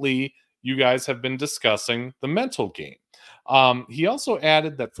recently you guys have been discussing the mental game. He also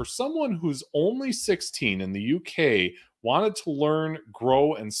added that for someone who's only 16 in the UK, wanted to learn,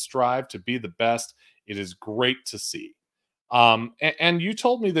 grow, and strive to be the best, it is great to see. And you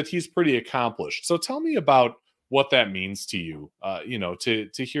told me that he's pretty accomplished. So tell me about what that means to you, to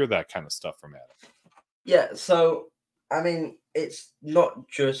hear that kind of stuff from Adam. Yeah, so, I mean, it's not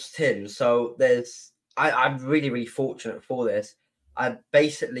just him. So I'm really, really fortunate for this. I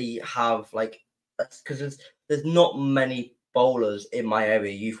basically have, because there's not many bowlers in my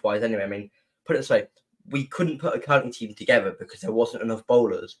area, youth-wise anyway. I mean, put it this way, we couldn't put a county team together because there wasn't enough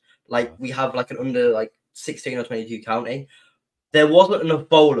bowlers. Like, we have, an under, 16 or 22 county. There wasn't enough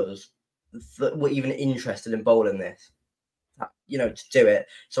bowlers that were even interested in bowling this, to do it.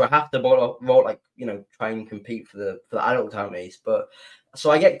 So I have to try and compete for the adult counties. But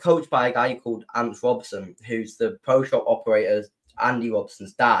so I get coached by a guy called Ant Robson, who's the pro shop operator, Andy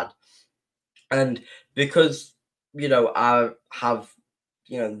Robson's dad. And because, I have,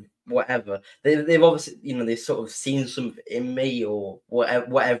 whatever, they've obviously, they've sort of seen something in me or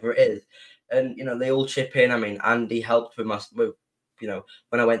whatever it is. And, they all chip in. I mean, Andy helped with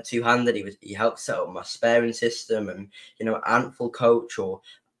when I went two-handed, he helped set up my sparing system, and, Ant will coach, or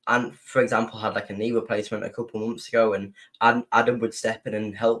Ant, for example, had a knee replacement a couple of months ago, and Adam would step in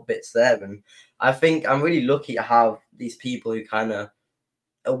and help bits there. And I think I'm really lucky to have these people who kind of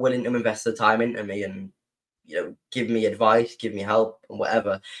are willing to invest their time into me and, give me advice, give me help and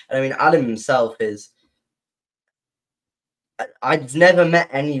whatever. And I mean, Adam himself I've never met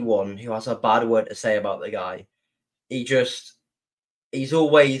anyone who has a bad word to say about the guy. He's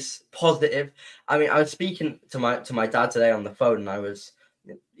always positive. I mean, I was speaking to my dad today on the phone, and I was,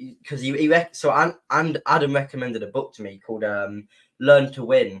 because and Adam recommended a book to me called Learn to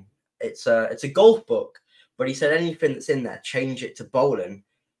Win. It's a golf book, but he said anything that's in there, change it to bowling.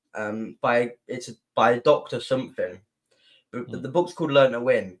 By Dr. something. But the book's called Learn to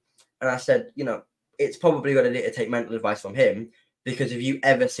Win, and I said, it's probably going to take mental advice from him, because if you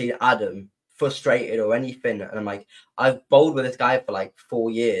ever seen Adam frustrated or anything, and I'm like, I've bowled with this guy for 4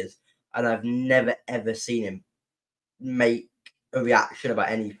 years, and I've never ever seen him make a reaction about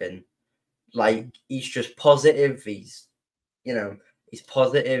anything. He's just positive. He's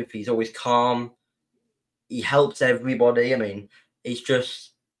positive. He's always calm. He helps everybody. I mean, he's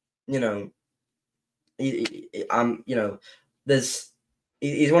just, he's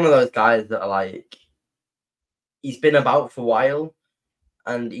one of those guys that are he's been about for a while,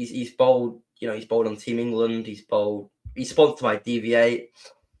 and he's bowled, he's bowled on Team England, he's sponsored by DV8,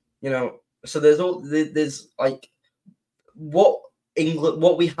 so there's what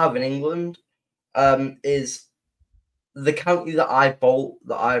we have in England is the county that I'm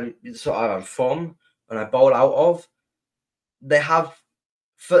from and I bowl out of. They have,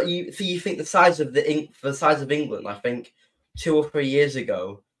 for you think the size of England, I think 2 or 3 years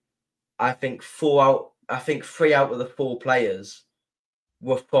ago, I think 3 out of the 4 players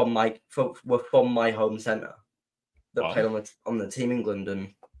were from my home centre that played on the Team England.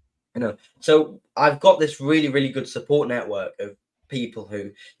 And so I've got this really, really good support network of people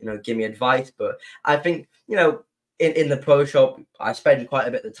who give me advice. But I think in the pro shop, I spend quite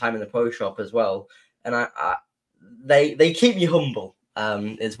a bit of time in the pro shop as well, and they keep me humble.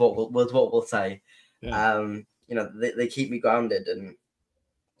 Is what we'll say. Yeah. You know, they keep me grounded, and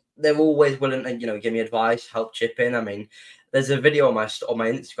they're always willing to, you know, give me advice, help chip in. I mean, there's a video on my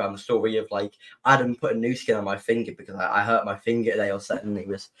Instagram story of like Adam put a new skin on my finger because I hurt my finger today or something. It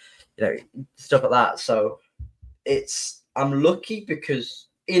was, you know, stuff like that. So I'm lucky because,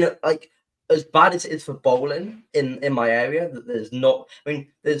 you know, like as bad as it is for bowling in my area, that there's not. I mean,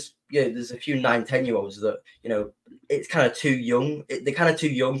 there's a few 9-10-year-olds that, you know, it's kind of too young. They're kind of too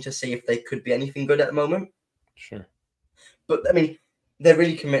young to see if they could be anything good at the moment. Sure. But I mean, they're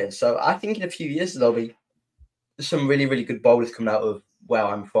really committed. So I think in a few years there'll be some really, really good bowlers coming out of where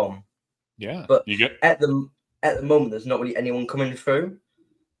I'm from. Yeah. But you get at the moment, there's not really anyone coming through.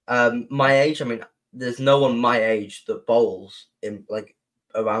 My age, I mean, there's no one my age that bowls in like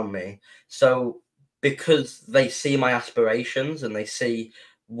around me. So because they see my aspirations and they see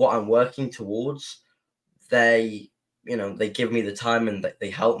what I'm working towards, they give me the time and they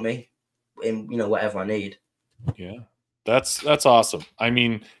help me in, you know, whatever I need. Yeah. That's awesome. I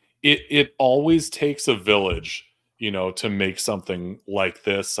mean, it always takes a village, you know, to make something like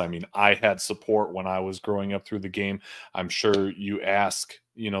this. I mean, I had support when I was growing up through the game. I'm sure you ask,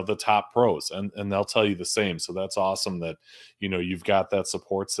 you know, the top pros and they'll tell you the same. So that's awesome that, you know, you've got that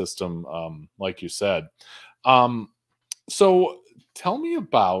support system, like you said. So tell me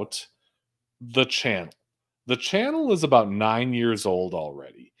about the channel. The channel is about 9 years old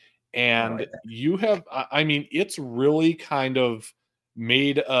already. And you have, I mean, it's really kind of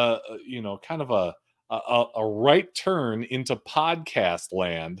made you know, kind of a right turn into podcast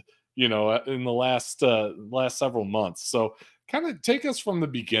land, you know, in the last several months. So kind of take us from the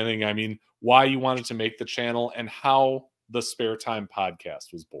beginning. I mean, why you wanted to make the channel and how the Spare Time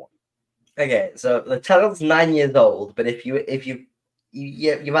podcast was born. Okay, so the channel's 9 years old, but if you've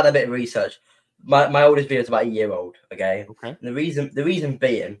had a bit of research, my oldest video is about a year old. Okay. Okay. And the reason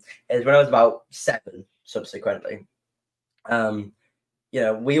being is when I was about 7, subsequently, you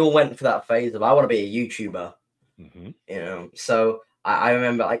know, we all went through that phase of I want to be a YouTuber. Mm-hmm. You know, so I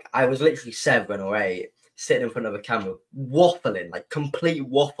remember like I was literally 7 or 8, sitting in front of a camera, waffling, like complete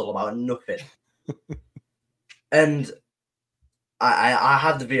waffle about nothing, and I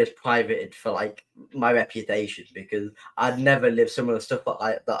had the videos privated for like my reputation because I'd never lived some of the stuff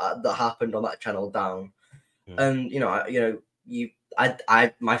that happened on that channel down. Yeah. And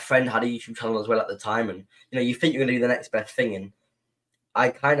my friend had a YouTube channel as well at the time, and you know, you think you're gonna do the next best thing, and I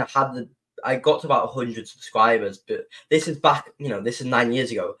kind of I got to about 100 subscribers, but this is back, you know, this is 9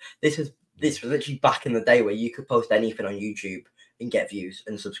 years ago. This was literally back in the day where you could post anything on YouTube and get views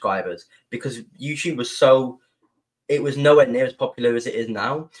and subscribers because YouTube was it was nowhere near as popular as it is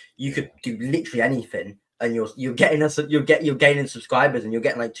now. You could do literally anything, and you're gaining subscribers, and you're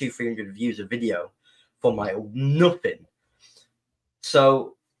getting like 200-300 views a video from like nothing.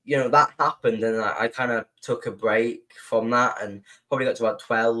 So you know that happened, and I kind of took a break from that, and probably got to about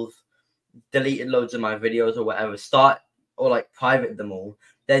 12, deleted loads of my videos or whatever, private them all,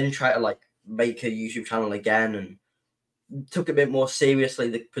 then try to like make a YouTube channel again, and took it a bit more seriously.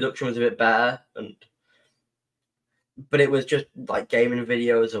 The production was a bit better, but it was just like gaming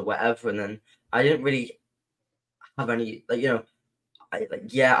videos or whatever. And then I didn't really have any, like, you know,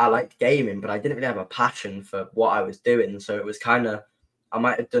 I liked gaming, but I didn't really have a passion for what I was doing. So it was kind of, I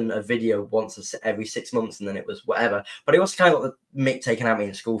might have done a video once every 6 months, and then it was whatever. But it was kind of got the mick taken out of me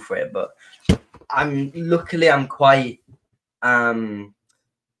in school for it. But I'm quite,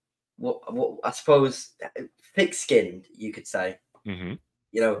 what I suppose, thick-skinned, you could say. Mm-hmm.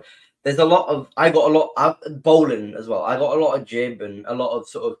 You know, there's I got a lot bowling as well. I got a lot of jib and a lot of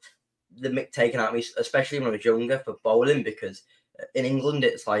sort of the mick taken out of me, especially when I was younger, for bowling, because in England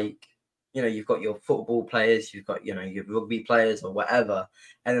it's like, you know, you've got your football players, you've got, you know, your rugby players or whatever,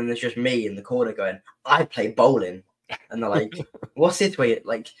 and then there's just me in the corner going, I play bowling. And they're like, what's this weird?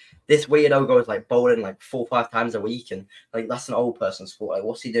 Like, this weirdo goes like bowling like 4 or 5 times a week, and like that's an old person's sport. Like,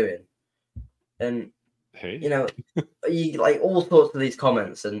 what's he doing? And hey, you know, you like all sorts of these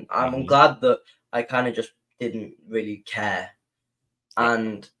comments, and I'm glad that I kind of just didn't really care.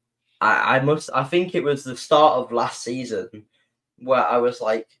 And I think it was the start of last season where I was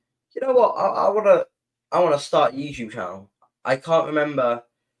like, you know what, I wanna start a YouTube channel. I can't remember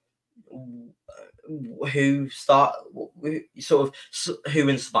who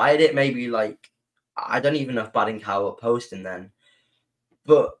inspired it. Maybe like, I don't even know if Bad and Cow were posting then,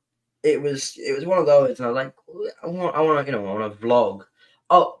 but it was one of those, and I was like, I want to vlog.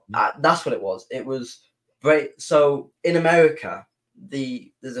 Oh, that's what it was. It was great. So in America,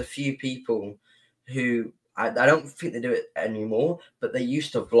 there's a few people who I don't think they do it anymore, but they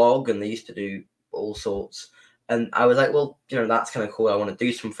used to vlog and they used to do all sorts. And I was like, well, that's kind of cool. I want to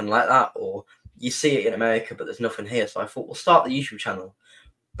do something like that. Or you see it in America, but there's nothing here. So I thought, we'll start the YouTube channel.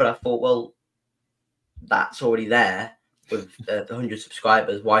 But I thought, well, that's already there with 100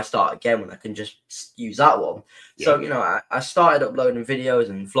 subscribers. Why start again when I can just use that one? Yeah. So, I started uploading videos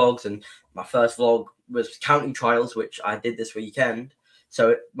and vlogs, and my first vlog was county trials, which I did this weekend.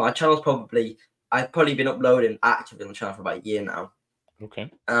 So my channel's I've probably been uploading actively on the channel for about a year now.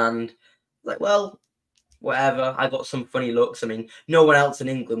 Okay. And like, well, whatever. I got some funny looks. I mean, no one else in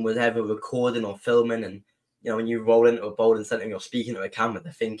England was ever recording or filming. And, when you roll into a bowling centre and you're speaking to a camera,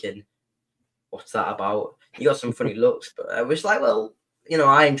 they're thinking, what's that about? You got some funny looks. But I was like, well,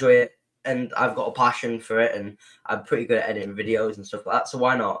 I enjoy it. And I've got a passion for it. And I'm pretty good at editing videos and stuff like that. So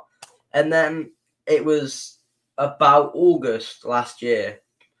why not? And then it was about August last year.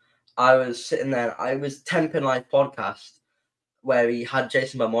 I was sitting there. I was temping live podcast where he had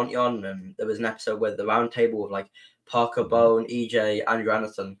Jason Belmonte on, and there was an episode where the round table with like Parker Bone, EJ, Andrew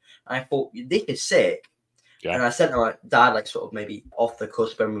Anderson. And I thought, this is sick. Yeah. And I sent to my dad, like sort of maybe off the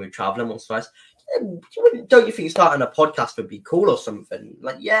cusp when we were traveling once or twice. Don't you think starting a podcast would be cool or something?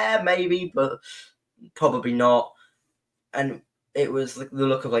 Like, yeah, maybe, but probably not. And it was like the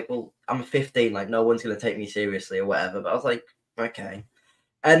look of like, well, I'm 15, like no one's gonna take me seriously or whatever. But I was like, okay.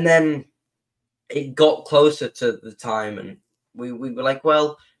 And then it got closer to the time, and we were like,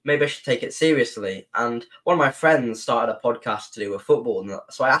 well, maybe I should take it seriously. And one of my friends started a podcast to do with football, and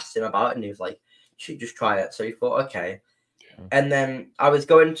so I asked him about it, and he was like, you should just try it. So he thought, okay. Yeah. And then I was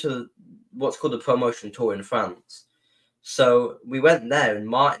going to what's called the promotion tour in France. So we went there, and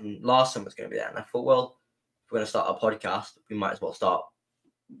Martin Larson was going to be there. And I thought, well, if we're going to start a podcast, we might as well start,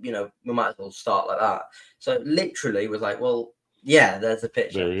 like that. So it literally was like, well, yeah, there's a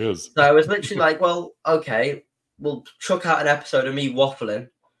picture. There he is. So I was literally like, well, okay, we'll chuck out an episode of me waffling,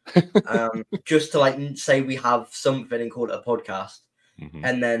 just to like say we have something and call it a podcast. Mm-hmm.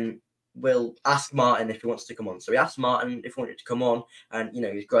 And then we'll ask Martin if he wants to come on. So we asked Martin if he wanted to come on, and he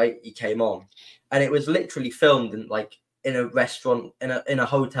was great. He came on, and it was literally filmed in a restaurant, in a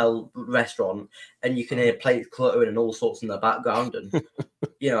hotel restaurant, and you can hear plates cluttering and all sorts in the background. And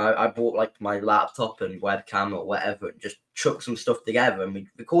I bought like my laptop and webcam or whatever, and just chucked some stuff together, and we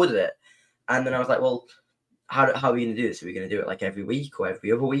recorded it. And then I was like, well, how are we going to do this? Are we going to do it like every week or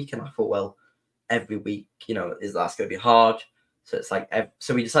every other week? And I thought, well, every week, that's going to be hard. So it's like,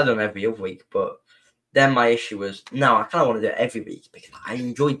 so we decided on every other week. But then my issue was, no, I kind of want to do it every week because I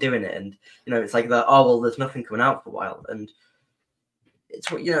enjoy doing it. And, it's like there's nothing coming out for a while. And it's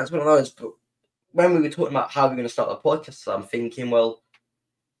one of those. But when we were talking about how we're going to start the podcast, so I'm thinking, well,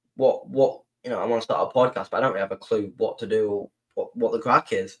 what, I want to start a podcast, but I don't really have a clue what to do or what the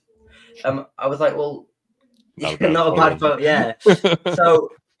crack is. I was like, well, not a bad vote, yeah.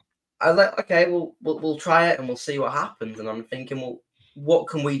 So I was like, okay, we'll try it and we'll see what happens. And I'm thinking, well, what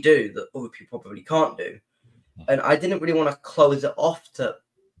can we do that other people probably can't do? And I didn't really want to close it off to,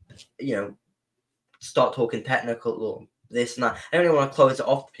 start talking technical or this and that. I didn't really want to close it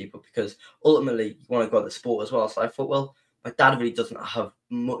off to people because ultimately you want to grow the sport as well. So I thought, well, my dad really doesn't have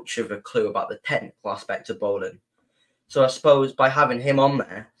much of a clue about the technical aspects of bowling. So I suppose by having him on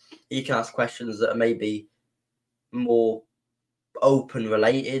there, he can ask questions that are maybe more open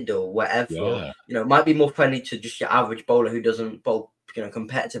related or whatever. Yeah. Might be more friendly to just your average bowler who doesn't bowl,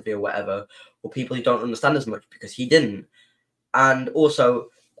 competitively or whatever, or people who don't understand as much because he didn't. And also,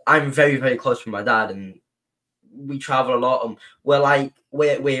 I'm very, very close with my dad, and we travel a lot. And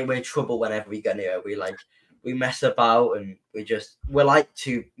we're trouble whenever we get near. We mess about, and we're like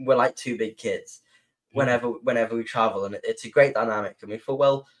two big kids whenever we travel, and it's a great dynamic. And we thought,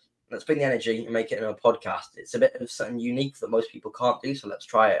 well, let's bring the energy and make it in a podcast. It's a bit of something unique that most people can't do, so let's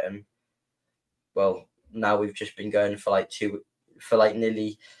try it. And well, now we've just been going for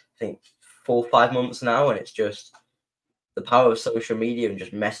nearly, I think, 4 or 5 months now, and it's just the power of social media and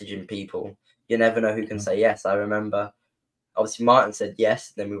just messaging people. You never know who can say yes. I remember, obviously, Martin said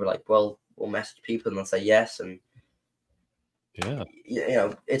yes, and then we were like, well, we'll message people and they'll say yes. And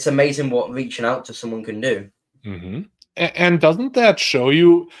it's amazing what reaching out to someone can do. Mm-hmm. And doesn't that show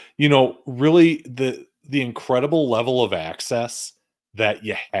you, really the incredible level of access that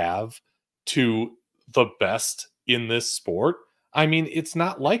you have to the best in this sport? I mean, it's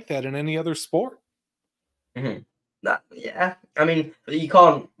not like that in any other sport. Mm-hmm. I mean, you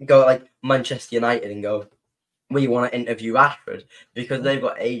can't go like Manchester United and go, we want to interview Ashford, because they've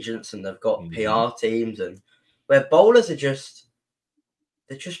got agents and they've got PR teams, and where bowlers are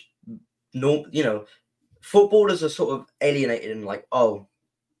they're just no, footballers are sort of alienated and like, oh,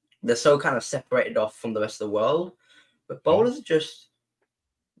 they're so kind of separated off from the rest of the world. But bowlers are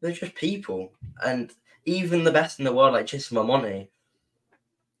they're just people. And even the best in the world, like Jason Monty,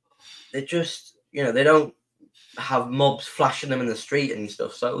 they just, they don't have mobs flashing them in the street and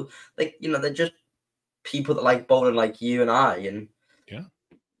stuff. So, like, they're just people that like bowling like you and I, and yeah,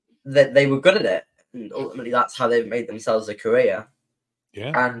 that they were good at it. And ultimately, that's how they made themselves a career.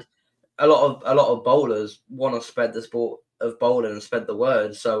 Yeah. And a lot of bowlers want to spread the sport of bowling and spread the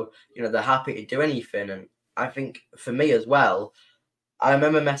word. So, they're happy to do anything. And I think for me as well, I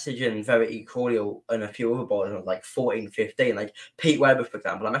remember messaging Verity Crawley and a few other bowlers when I was like 14, 15, like Pete Webber, for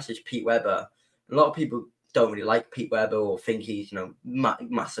example. I messaged Pete Webber. A lot of people don't really like Pete Webber or think he's,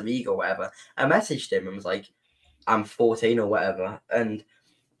 massive ego or whatever. I messaged him and was like, I'm 14 or whatever, and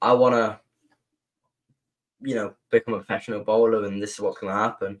I want to, become a professional bowler, and this is what's going to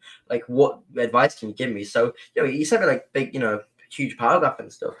happen. Like, what advice can you give me? So, he sent me like big, huge paragraph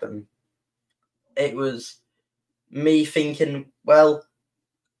and stuff, and it was me thinking, well,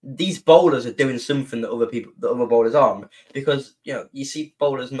 these bowlers are doing something that other bowlers aren't, because you see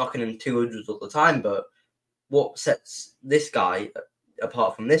bowlers knocking in 200s all the time, but what sets this guy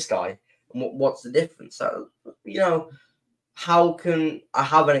apart from this guy, and what's the difference? So, how can I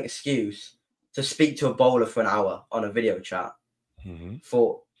have an excuse to speak to a bowler for an hour on a video chat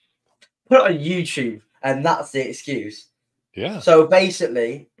for put it on YouTube, and that's the excuse? Yeah. So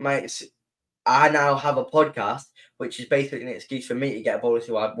basically, I now have a podcast, which is basically an excuse for me to get bowlers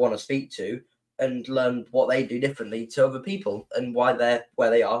who I want to speak to and learn what they do differently to other people and why they're where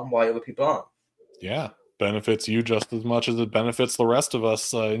they are and why other people aren't. Yeah. Benefits you just as much as it benefits the rest of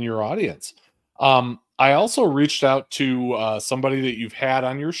us in your audience. I also reached out to somebody that you've had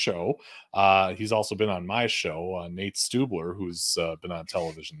on your show. He's also been on my show, Nate Stubler, who's been on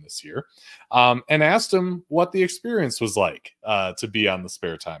television this year, and asked him what the experience was like to be on the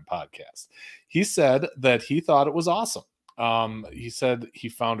Spare Time podcast. He said that he thought it was awesome. He said he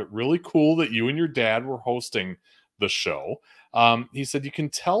found it really cool that you and your dad were hosting the show. He said you can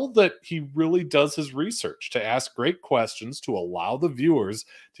tell that he really does his research to ask great questions to allow the viewers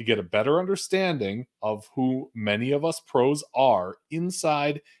to get a better understanding of who many of us pros are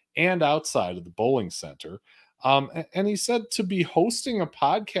inside and outside of the bowling center. And he said to be hosting a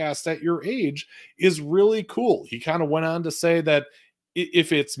podcast at your age is really cool. He kind of went on to say that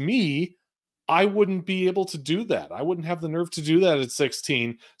if it's me, I wouldn't be able to do that. I wouldn't have the nerve to do that at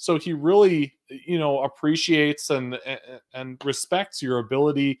 16. So he really, appreciates and respects your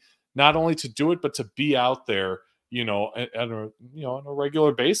ability not only to do it, but to be out there, on a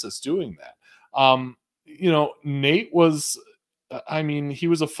regular basis doing that. Nate was, he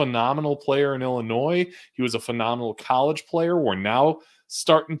was a phenomenal player in Illinois. He was a phenomenal college player. We're now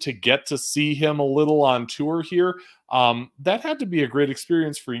starting to get to see him a little on tour here. That had to be a great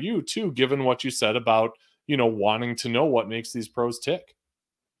experience for you too, given what you said about, wanting to know what makes these pros tick.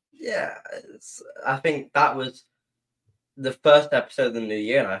 Yeah, I think that was the first episode of the new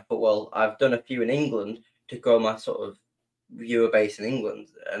year, and I thought, well, I've done a few in England to grow my sort of viewer base in England,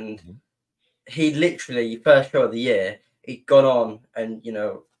 and he literally, first show of the year, he'd gone on, and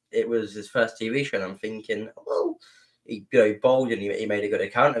it was his first TV show, and I'm thinking, well, he bowled and he made a good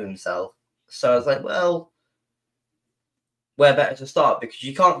account of himself. So I was like, well, where better to start? Because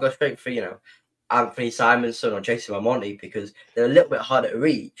you can't go straight for, Anthony Simonson or Jason Monty, because they're a little bit harder to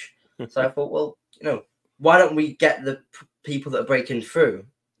reach. So I thought, well, why don't we get the people that are breaking through?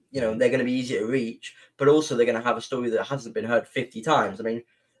 They're going to be easier to reach, but also they're going to have a story that hasn't been heard 50 times. I mean,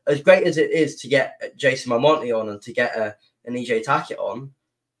 as great as it is to get Jason Monty on and to get an EJ Tackett on,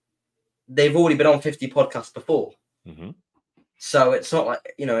 they've already been on 50 podcasts before. So it's not like,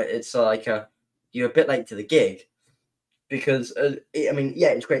 it's like you're a bit late to the gig, because,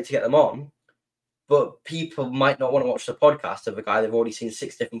 it's great to get them on, but people might not want to watch the podcast of a guy they've already seen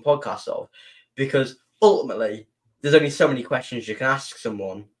 6 different podcasts of, because ultimately there's only so many questions you can ask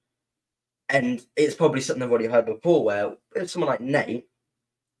someone, and it's probably something I've already heard before, where if someone like Nate,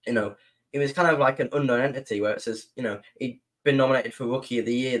 it was kind of like an unknown entity, where it says, he'd been nominated for Rookie of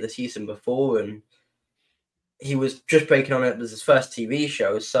the Year the season before, and he was just breaking on it as his first TV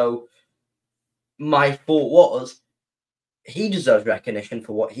show. So my thought was, he deserves recognition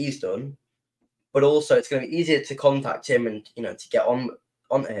for what he's done, but also it's going to be easier to contact him and, to get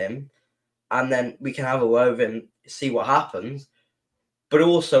onto him. And then we can have a word with him, see what happens. But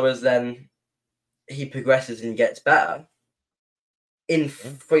also, as then he progresses and gets better, in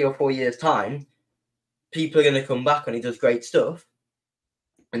 3 or 4 years' time, people are going to come back and he does great stuff.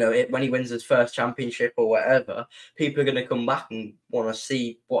 When he wins his first championship or whatever, people are going to come back and want to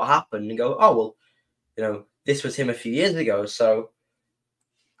see what happened and go, oh, well, this was him a few years ago. So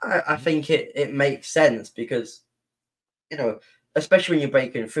I think it makes sense, because, especially when you're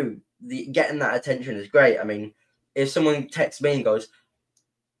breaking through, the getting that attention is great. I mean, if someone texts me and goes,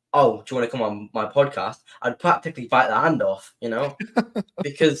 "Oh, do you want to come on my podcast?" I'd practically bite the hand off,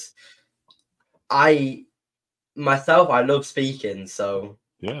 because I love speaking. So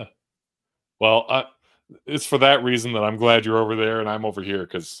yeah. Well, it's for that reason that I'm glad you're over there and I'm over here,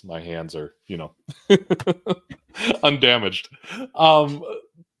 because my hands are, undamaged.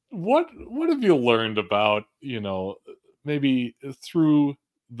 What have you learned about, maybe through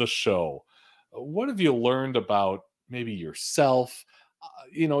the show? What have you learned about maybe yourself?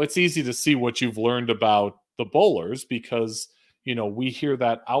 It's easy to see what you've learned about the bowlers because, we hear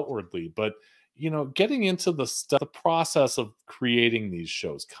that outwardly, but getting into the process of creating these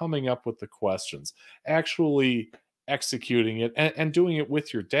shows, coming up with the questions, actually executing it and doing it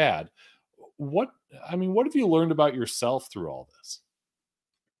with your dad. What have you learned about yourself through all this?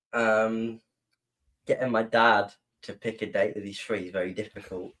 Getting my dad to pick a date with these three is very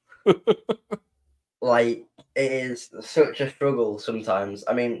difficult. Like, it is such a struggle sometimes.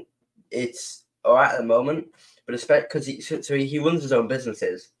 I mean, it's all right at the moment, but especially because he runs his own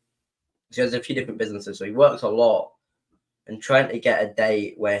businesses. So he has a few different businesses, so he works a lot. And trying to get a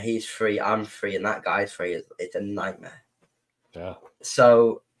date where he's free, I'm free, and that guy's free it's a nightmare. Yeah.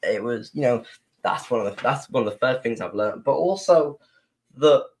 So it was, that's one of the first things I've learned. But also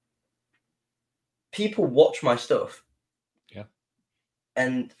that people watch my stuff. Yeah.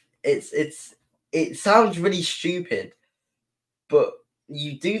 And it sounds really stupid, but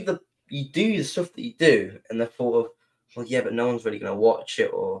you do the stuff that you do, and the thought of, well, yeah, but no one's really going to watch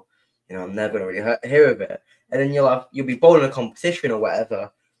it, or I'm never going to really hear of it. And then you'll be bowling a competition or whatever,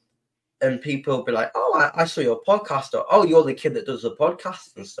 and people will be like, "Oh, I saw your podcast," or "Oh, you're the kid that does the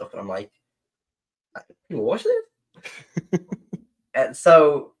podcast and stuff." And I'm like, "People watch this?" And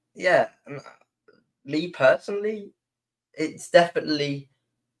so, yeah, me personally, it's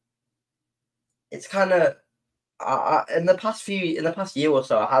kind of in the past year or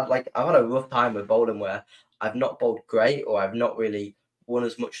so, I've had a rough time with bowling where I've not bowled great, or I've not really won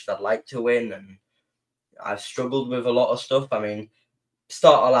as much as I'd like to win, and I've struggled with a lot of stuff. I mean,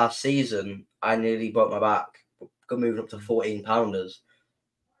 start of last season, I nearly broke my back, moving up to 14 pounders,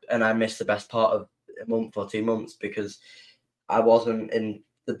 and I missed the best part of a month or 2 months because I wasn't in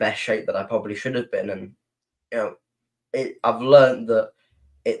the best shape that I probably should have been. And I've learned that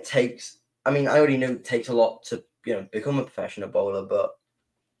it takes. I mean, I already knew it takes a lot to become a professional bowler, but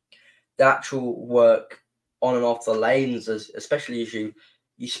the actual work on and off the lanes, especially as you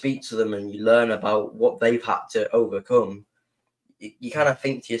speak to them and you learn about what they've had to overcome, you kind of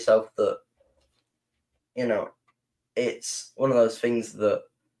think to yourself that, it's one of those things that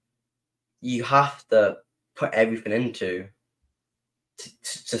you have to put everything into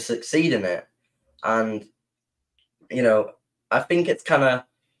to succeed in it. And, I think it's kind of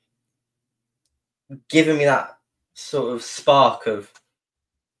giving me that sort of spark of,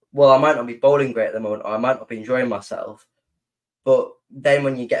 well, I might not be bowling great at the moment, or I might not be enjoying myself, but then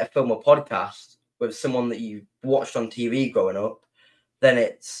when you get a film or podcast with someone that you watched on TV growing up, then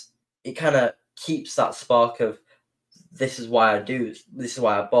it kind of keeps that spark of, this is why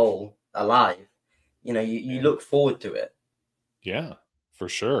I bowl alive. You look forward to it. Yeah, for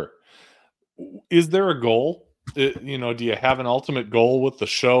sure. Is there a goal? Do you have an ultimate goal with the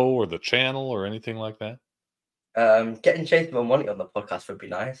show or the channel or anything like that? Getting chased by money on the podcast would be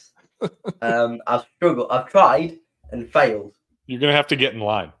nice. I've struggled. I've tried and failed. You're going to have to get in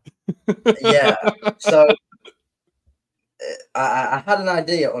line. Yeah. So I had an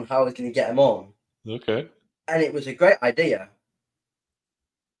idea on how I was going to get him on. Okay. And it was a great idea.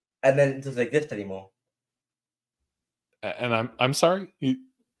 And then it doesn't exist anymore. And I'm sorry?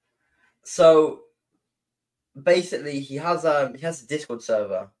 So basically he has a Discord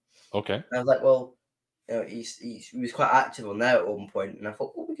server. Okay. And I was like, well, he was quite active on there at one point, and I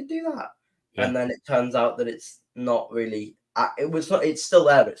thought, we could do that. Yeah. And then it turns out that it's not really. It's still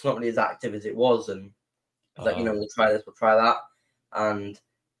there, but it's not really as active as it was. And I was like, we'll try this, we'll try that, and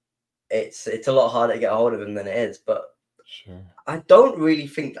it's a lot harder to get a hold of him than it is. But sure, I don't really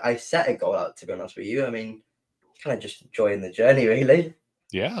think I set a goal out, to be honest with you. I mean, kind of just enjoying the journey, really.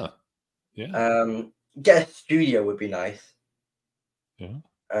 Yeah. Yeah. Get a studio would be nice. Yeah.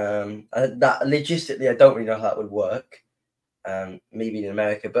 That logistically, I don't really know how that would work. Maybe in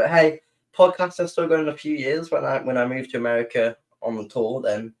America, but hey, podcasts are still going in a few years. When I move to America on the tour,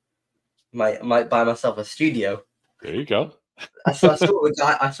 then might buy myself a studio. There you go. I saw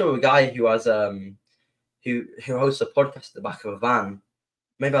a guy who has who hosts a podcast at the back of a van.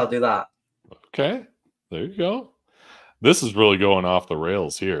 Maybe I'll do that. Okay, there you go. This is really going off the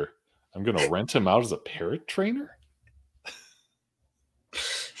rails here. I'm going to rent him out as a parrot trainer.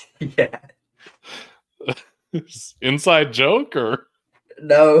 Yeah. Inside joke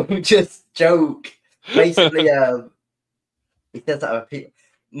No, just joke. Basically, he says that I repeat.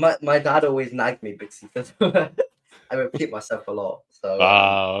 My dad always nagged me because he says I repeat myself a lot. So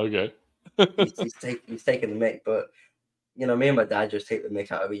okay. he's taking the mick, but me and my dad just take the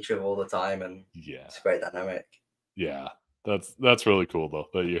mick out of each other all the time, and Yeah. it's a great dynamic. Yeah. That's really cool though,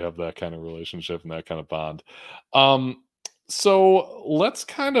 that you have that kind of relationship and that kind of bond. So let's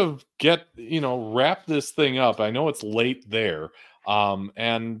kind of wrap this thing up. I know it's late there.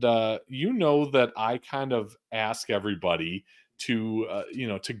 And that I kind of ask everybody to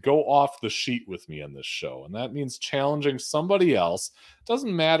go off the sheet with me on this show. And that means challenging somebody else.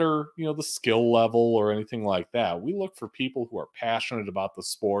 Doesn't matter, the skill level or anything like that. We look for people who are passionate about the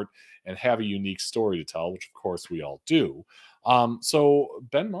sport and have a unique story to tell, which of course we all do. So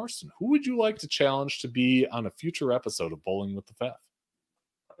Ben Marston, who would you like to challenge to be on a future episode of Bowling with the Fef?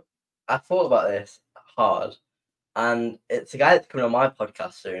 I thought about this hard, and it's a guy that's coming on my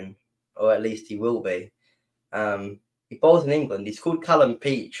podcast soon, or at least he will be. He bowls in England. He's called Callum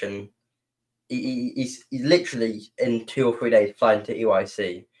Peach, and he's literally in 2 or 3 days flying to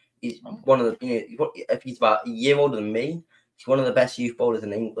EYC. He's one of the if he's about a year older than me, he's one of the best youth bowlers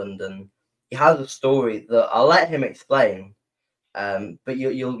in England, and he has a story that I'll let him explain. But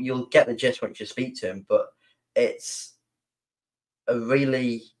you'll get the gist once you speak to him. But it's a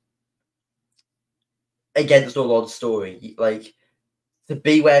really against all odds story. Like, to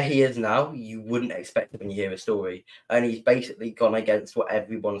be where he is now, you wouldn't expect it when you hear his story. And he's basically gone against what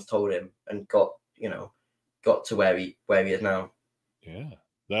everyone's told him and got to where he is now. Yeah,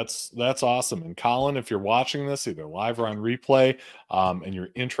 that's awesome. And Colin, if you're watching this either live or on replay, and you're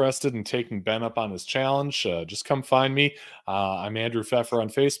interested in taking Ben up on his challenge, just come find me. I'm Andrew Pfeffer on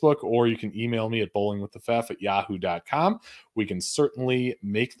Facebook, or you can email me at bowlingwiththefef@yahoo.com. We can certainly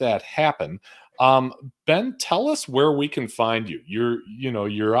make that happen. Ben, tell us where we can find you.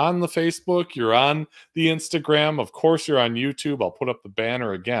 You're on the Facebook, you're on the Instagram, of course you're on YouTube. I'll put up the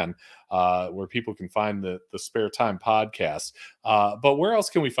banner again, where people can find the Spare Time podcast. But where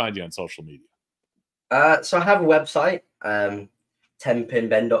else can we find you on social media? So I have a website,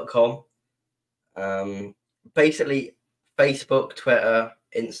 10pinben.com. Basically Facebook, Twitter,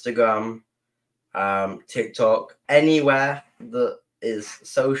 Instagram, TikTok, anywhere that is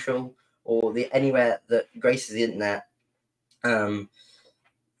social, or anywhere that graces the internet. It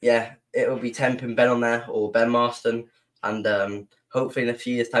will be 10pin Ben on there, or Ben Marston, and hopefully in a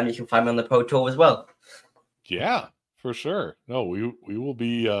few years' time you can find me on the Pro Tour as well. Yeah, for sure. No, we will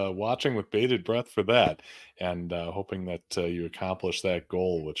be watching with bated breath for that, and hoping that you accomplish that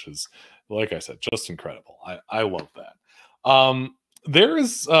goal, which is, like I said, just incredible. I love that. There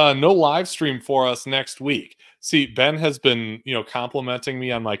is no live stream for us next week. See, Ben has been, complimenting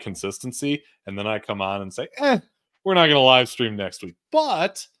me on my consistency, and then I come on and say, we're not going to live stream next week.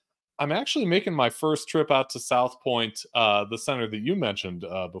 But I'm actually making my first trip out to South Point, the center that you mentioned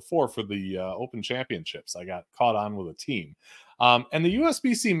before, for the Open Championships. I got caught on with a team. And the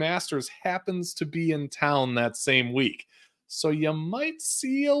USBC Masters happens to be in town that same week. So you might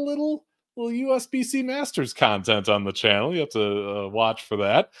see a little USBC Masters content on the channel. You have to watch for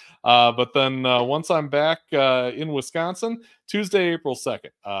that. But then once I'm back in Wisconsin, Tuesday, April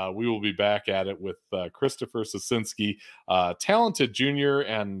 2nd, we will be back at it with Christopher Sosinski, talented junior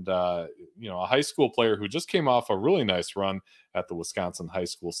and, a high school player who just came off a really nice run at the Wisconsin High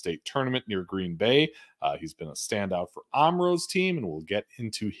School State Tournament near Green Bay. He's been a standout for Amro's team, and we'll get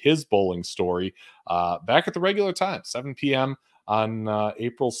into his bowling story back at the regular time, 7 p.m. on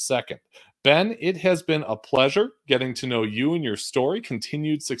April 2nd. Ben, it has been a pleasure getting to know you and your story.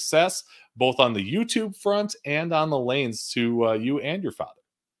 Continued success, both on the YouTube front and on the lanes to you and your father.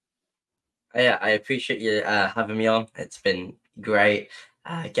 Yeah, I appreciate you having me on. It's been great.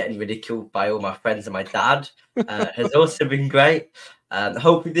 Getting ridiculed by all my friends and my dad has also been great.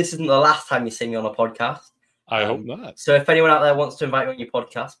 Hopefully this isn't the last time you see me on a podcast. I hope not. So if anyone out there wants to invite me on your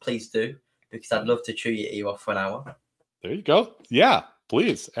podcast, please do, because I'd love to chew your ear off for an hour. There you go. Yeah,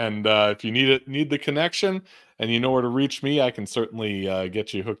 please. And if you need the connection and you know where to reach me, I can certainly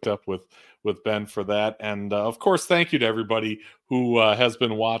get you hooked up with Ben for that. And of course, thank you to everybody who has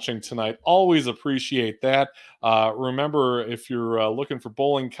been watching tonight. Always appreciate that. Remember, if you're looking for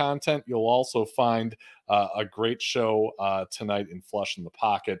bowling content, you'll also find a great show tonight in Flush in the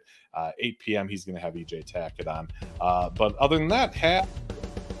Pocket. 8 p.m. He's going to have EJ Tackett on. But other than that,